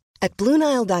ring. At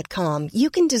BlueNile.com, you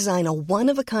can design a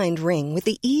one-of-a-kind ring with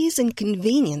the ease and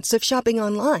convenience of shopping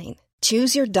online.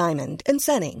 Choose your diamond and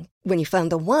setting. When you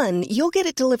find the one, you'll get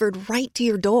it delivered right to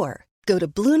your door. Go to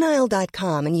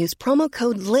BlueNile.com and use promo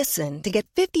code LISTEN to get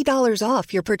 $50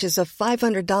 off your purchase of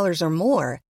 $500 or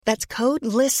more. That's code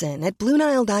LISTEN at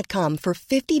BlueNile.com for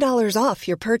 $50 off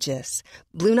your purchase.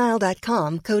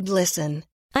 BlueNile.com, code LISTEN.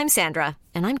 I'm Sandra,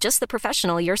 and I'm just the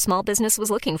professional your small business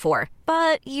was looking for.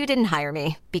 But you didn't hire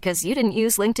me because you didn't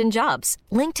use LinkedIn Jobs.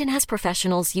 LinkedIn has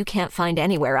professionals you can't find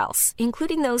anywhere else,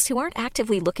 including those who aren't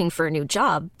actively looking for a new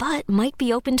job, but might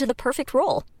be open to the perfect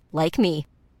role, like me.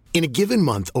 In a given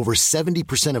month, over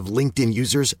 70% of LinkedIn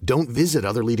users don't visit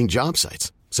other leading job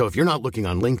sites. So if you're not looking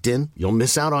on LinkedIn, you'll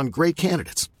miss out on great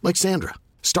candidates like Sandra.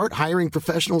 Start hiring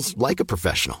professionals like a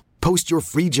professional. Post your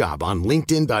free job on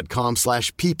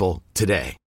linkedin.com/people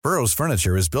today. Burrow's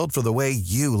furniture is built for the way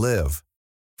you live.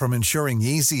 From ensuring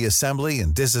easy assembly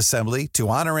and disassembly to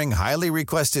honoring highly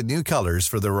requested new colors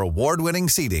for their award-winning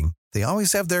seating, they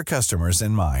always have their customers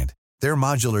in mind. Their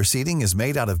modular seating is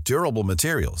made out of durable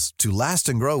materials to last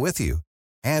and grow with you.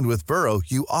 And with Burrow,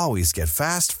 you always get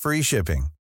fast, free shipping.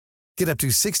 Get up to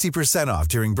 60% off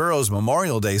during Burrow's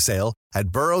Memorial Day sale at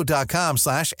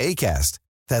burrow.com/ACAST.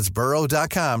 That's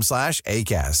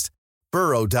burrow.com/ACAST.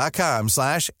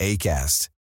 burrow.com/ACAST.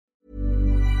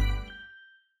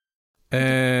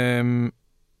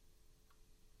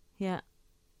 Yeah.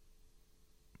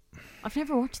 I've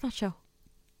never watched that show.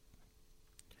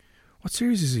 What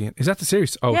series is he in? Is that the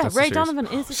series? Oh, yeah, that's Ray the series. Donovan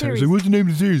is the series. So what's the name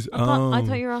of the series? I thought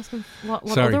you were asking what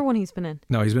Sorry. other one he's been in.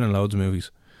 No, he's been in loads of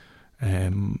movies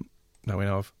that we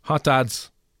know of. Hot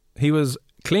Dads. He was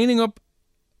cleaning up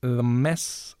the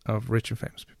mess of rich and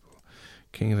famous people.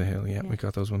 King of the Hill, yeah, we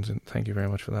got those ones in. Thank you very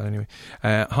much for that anyway.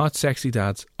 Hot Sexy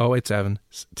Dads, 087.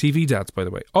 TV Dads, by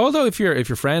the way. Although if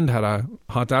your friend had a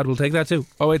hot dad, we'll take that too.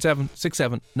 087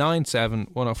 67 97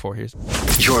 104. Here's.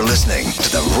 You're listening to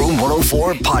the Room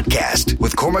 104 podcast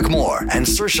with Cormac Moore and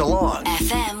Saoirse Long.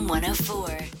 FM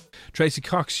 104. Tracy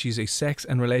Cox, she's a sex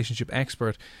and relationship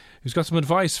expert who's got some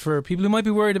advice for people who might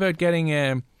be worried about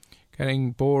getting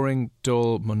boring,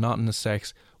 dull, monotonous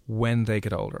sex when they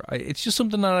get older. It's just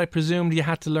something that I presumed you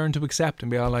had to learn to accept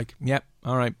and be all like, yep,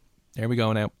 all right, here we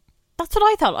go now. That's what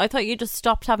I thought. I thought you just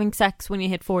stopped having sex when you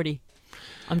hit 40.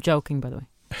 I'm joking, by the way.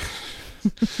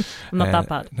 I'm not that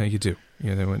bad. No, you do.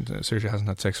 Yeah, Saoirse hasn't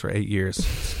had sex for 8 years.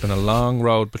 It's been a long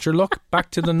road. But sure, look, back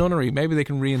to the nunnery. Maybe they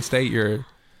can reinstate your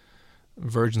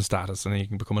virgin status and then you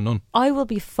can become a nun. I will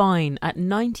be fine at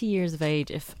 90 years of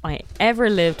age. If I ever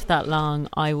lived that long,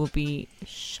 I will be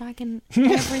shagging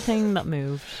everything that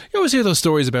moved. You always hear those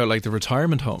stories about like the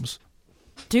retirement homes.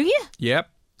 Do you? Yep.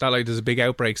 That like there's a big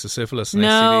outbreaks of syphilis and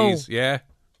No. STDs. Yeah.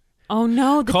 Oh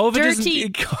no, the COVID dirty...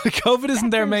 COVID isn't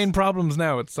their main problems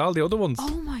now. It's all the other ones.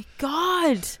 Oh my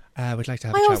God. We'd like to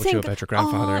have a chat with you about your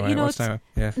grandfather.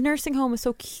 Yeah. Nursing home is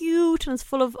so cute and it's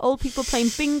full of old people playing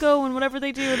bingo and whatever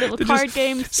they do, little card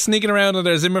games. Sneaking around in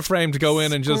their Zimmer frame to go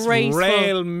in and just Graceful.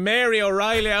 rail Mary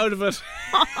O'Reilly out of it.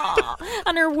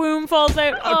 And her womb falls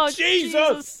out. Oh,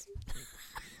 Jesus.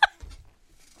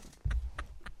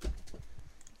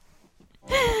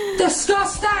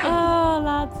 Disgusting. Oh,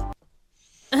 lads.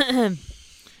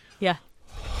 Yeah.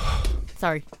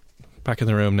 Sorry. Back in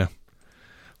the room now.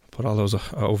 Put all those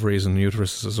ovaries and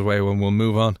uteruses away when we'll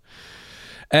move on.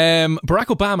 Barack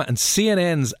Obama and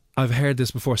CNN's, I've heard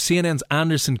this before, CNN's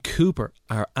Anderson Cooper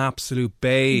are absolute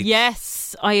babes.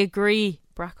 Yes, I agree.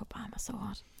 Barack Obama, so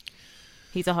hot.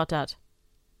 He's a hot dad.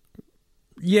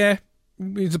 Yeah,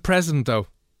 he's a president though.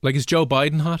 Like, is Joe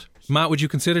Biden hot? Matt, would you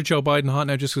consider Joe Biden hot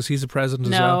now just because he's a president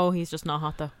as well? No, he's just not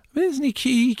hot though. Isn't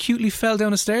he cutely fell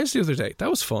down the stairs the other day? That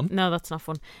was fun. No, that's not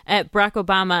fun. Barack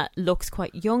Obama looks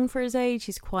quite young for his age.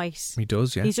 He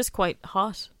does, yeah. He's just quite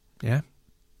hot. Yeah.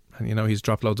 And you know, he's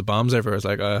dropped loads of bombs everywhere. It's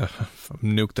like,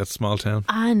 nuked that small town.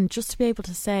 And just to be able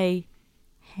to say,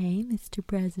 hey, Mr.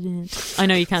 President. I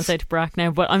know you can't say it to Barack now,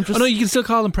 but I'm just... Oh no, you can still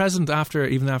call him president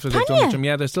even after they've done it to him.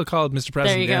 Yeah, they're still called Mr.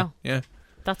 President. There you go. Yeah.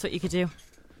 That's what you could do.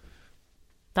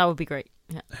 That would be great.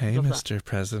 Yeah, hey, Mr.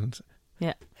 President.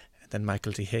 Yeah. Then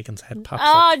Michael D. Higgins' head pops up.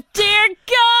 Oh, dear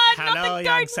God! Hello, not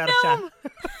young the garden gnome.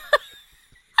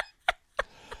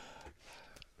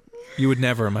 You would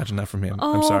never imagine that from him.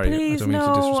 Oh, I'm sorry. please, I don't mean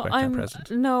to disrespect our no,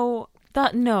 president.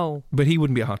 No. But he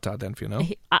wouldn't be a hot dad then for you, no?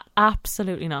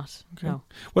 Absolutely not. Okay. No.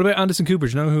 What about Anderson Cooper?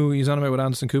 Do you know who he's on about with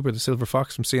Anderson Cooper, the Silver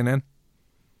Fox from CNN?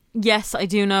 Yes, I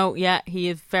do know. Yeah, he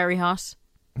is very hot.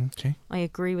 Okay. I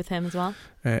agree with him as well.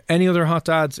 Any other hot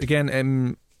dads? Again,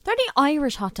 Are there any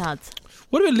Irish hot dads?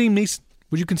 What about Liam Neeson?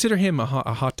 Would you consider him a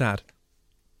hot dad?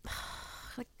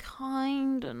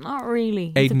 Kind of, not really.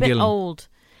 He's Aidan a bit Gillen. old.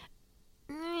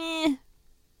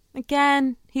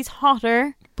 Again, he's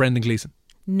hotter. Brendan Gleeson.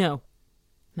 No.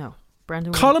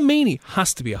 Brendan. Colin Meaney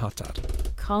has to be a hot dad.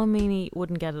 Colin Meaney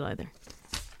wouldn't get it either.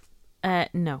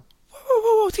 No.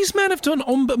 Whoa. These men have done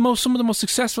some of the most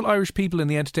successful Irish people in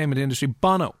the entertainment industry.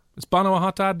 Bono. Is Bono a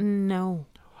hot dad? No.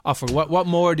 For what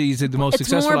more do you say the most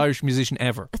successful Irish musician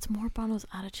ever? It's more Bono's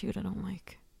attitude I don't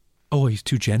like. Oh, he's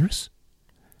too generous?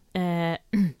 Yeah,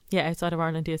 outside of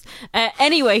Ireland he is.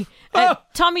 Anyway,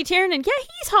 Tommy Tiernan. Yeah,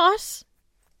 he's hot.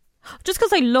 Just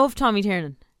because I love Tommy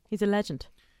Tiernan. He's a legend.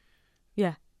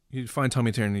 Yeah. You'd find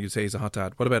Tommy Tiernan and you'd say he's a hot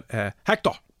dad. What about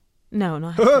Hector? No,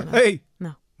 not Hector. No. Hey!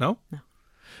 No. No? No.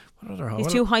 What other He's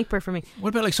too hyper for me. What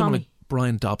about like someone like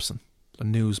Brian Dobson, the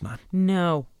newsman?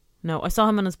 No. I saw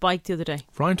him on his bike the other day.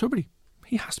 Ryan Tubridy.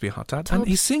 He has to be a hot dad. And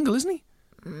he's single, isn't he?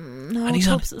 No. And he's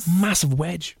on a massive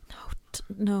wedge.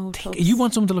 No. You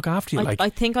want someone to look after you. I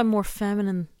think I'm more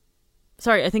feminine.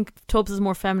 Sorry, I think Tubbs is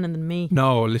more feminine than me.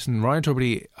 No, listen, Ryan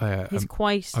Tubridy, he's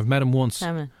quite I've met him once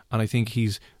feminine. And I think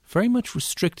he's very much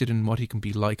restricted in what he can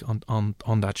be like on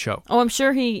that show. Oh, I'm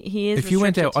sure he is if you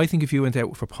went out, I think if you went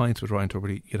out for pints with Ryan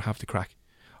Tubridy, you'd have to crack.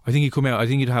 I think he'd come out, I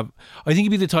think he'd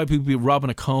be the type who'd be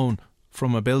robbing a cone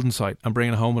from a building site and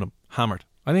bringing it home with him, hammered.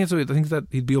 I think that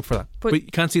he'd be up for that. But you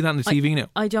can't see that on the TV now.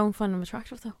 I don't find him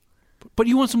attractive though. But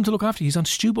you want someone to look after you. He's on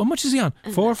stupid. How much is he on?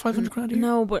 400 or 500 grand a year?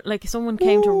 No, but like if someone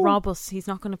came to rob us, he's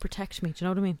not going to protect me. Do you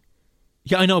know what I mean?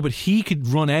 Yeah, I know, but he could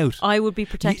run out. I would be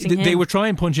protecting him. They would try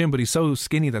and punch him, but he's so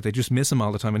skinny that they just miss him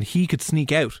all the time, and he could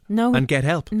sneak out and get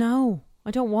help. No, I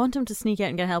don't want him to sneak out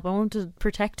and get help. I want him to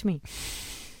protect me.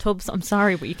 Tubbs, I'm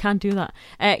sorry, but you can't do that.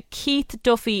 Keith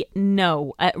Duffy,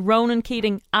 no. Ronan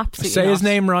Keating, absolutely not. Say his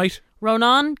name right.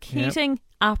 Ronan Keating,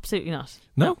 absolutely not.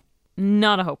 No?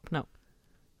 Not a hope, no.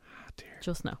 Oh, dear.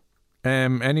 Just no.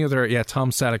 Any other? Yeah,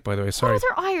 Tom Selleck, by the way. Sorry. What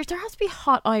other Irish? There has to be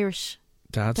hot Irish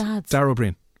dads. Darrell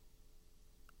O'Brien.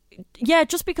 Yeah,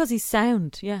 just because he's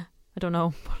sound. Yeah, I don't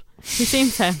know. He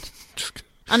seems sound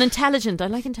and intelligent. I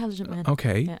like intelligent men.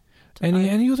 Okay. Yeah.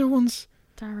 Any other ones?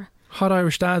 Dara. Hot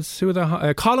Irish dads. Who are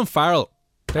the Colin Farrell.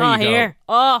 There you go. Here.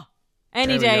 Oh,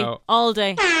 any there day, all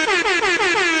day.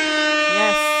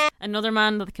 Yes, another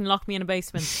man that can lock me in a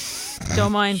basement.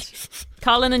 Don't mind.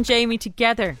 Colin and Jamie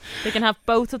together. They can have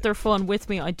both of their fun with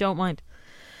me. I don't mind.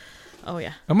 Oh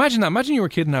yeah. Imagine that. Imagine you were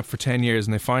kidnapped for 10 years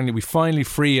and we finally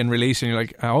free and release, and you're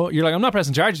like, I'm not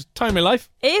pressing charges. Time of my life.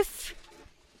 If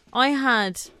I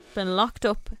had been locked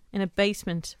up in a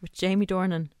basement with Jamie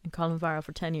Dornan and Colin Farrell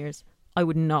for 10 years, I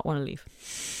would not want to leave.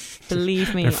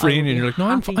 Believe me. They're freeing you and you're like, no,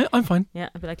 I'm fine. Yeah,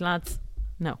 I'd be like, lads,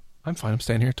 no. I'm fine. I'm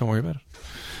staying here. Don't worry about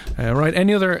it. Right.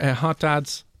 Any other hot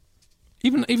dads,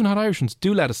 even hot Irishans,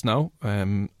 do let us know.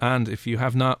 And if you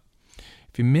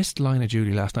missed Line of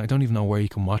Duty last night, I don't even know where you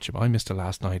can watch it, but I missed it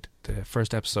last night. The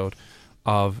first episode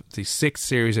of the 6th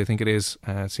series, I think it is.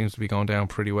 It seems to be going down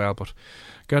pretty well, but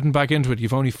getting back into it,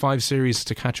 you've only 5 series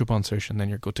to catch up on, Saoirse, and then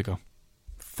you're good to go.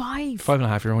 5?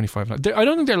 5.5, you're only 5.5. I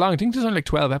don't think they're long. I think there's only like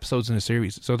 12 episodes in a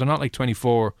series, so they're not like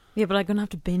 24. Yeah, but I'm going to have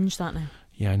to binge that now.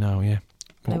 Yeah, I know, yeah.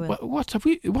 What's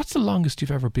the longest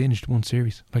you've ever binged one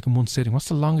series, like in one sitting? What's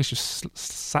the longest you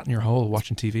sat in your hole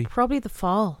watching TV? Probably The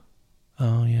Fall.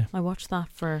 Oh yeah, I watched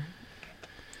that for a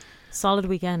solid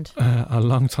weekend. A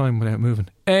long time without moving.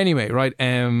 Anyway, right.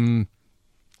 Any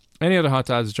other hot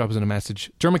dads, drop us in a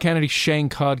message. Dermot Kennedy, Shane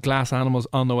Codd, Glass Animals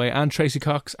on the way, and Tracy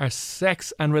Cox, our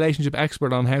sex and relationship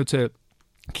expert on how to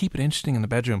keep it interesting in the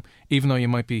bedroom, even though you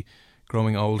might be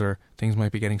growing older, things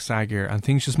might be getting saggier, and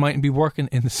things just mightn't be working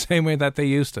in the same way that they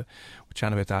used to. We'll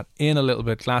chat about that in a little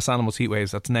bit. Glass Animals,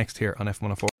 Heatwaves, that's next here on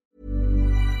F104.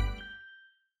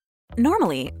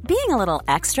 Normally, being a little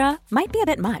extra might be a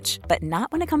bit much, but not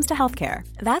when it comes to healthcare.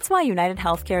 That's why United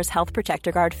Healthcare's Health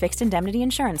Protector Guard fixed indemnity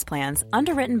insurance plans,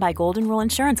 underwritten by Golden Rule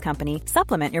Insurance Company,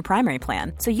 supplement your primary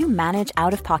plan so you manage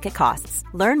out-of-pocket costs.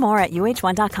 Learn more at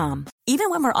uh1.com. Even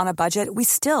when we're on a budget, we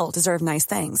still deserve nice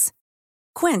things.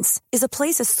 Quince is a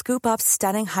place to scoop up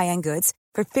stunning high-end goods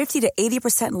for 50 to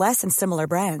 80% less than similar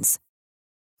brands.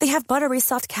 They have buttery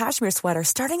soft cashmere sweaters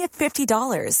starting at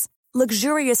 $50,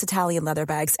 luxurious Italian leather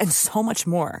bags, and so much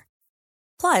more.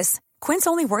 Plus, Quince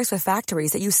only works with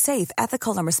factories that use safe,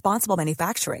 ethical, and responsible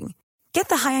manufacturing. Get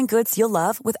the high-end goods you'll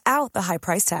love without the high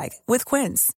price tag with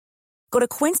Quince. Go to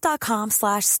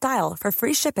quince.com/style for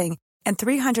free shipping and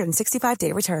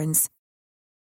 365-day returns.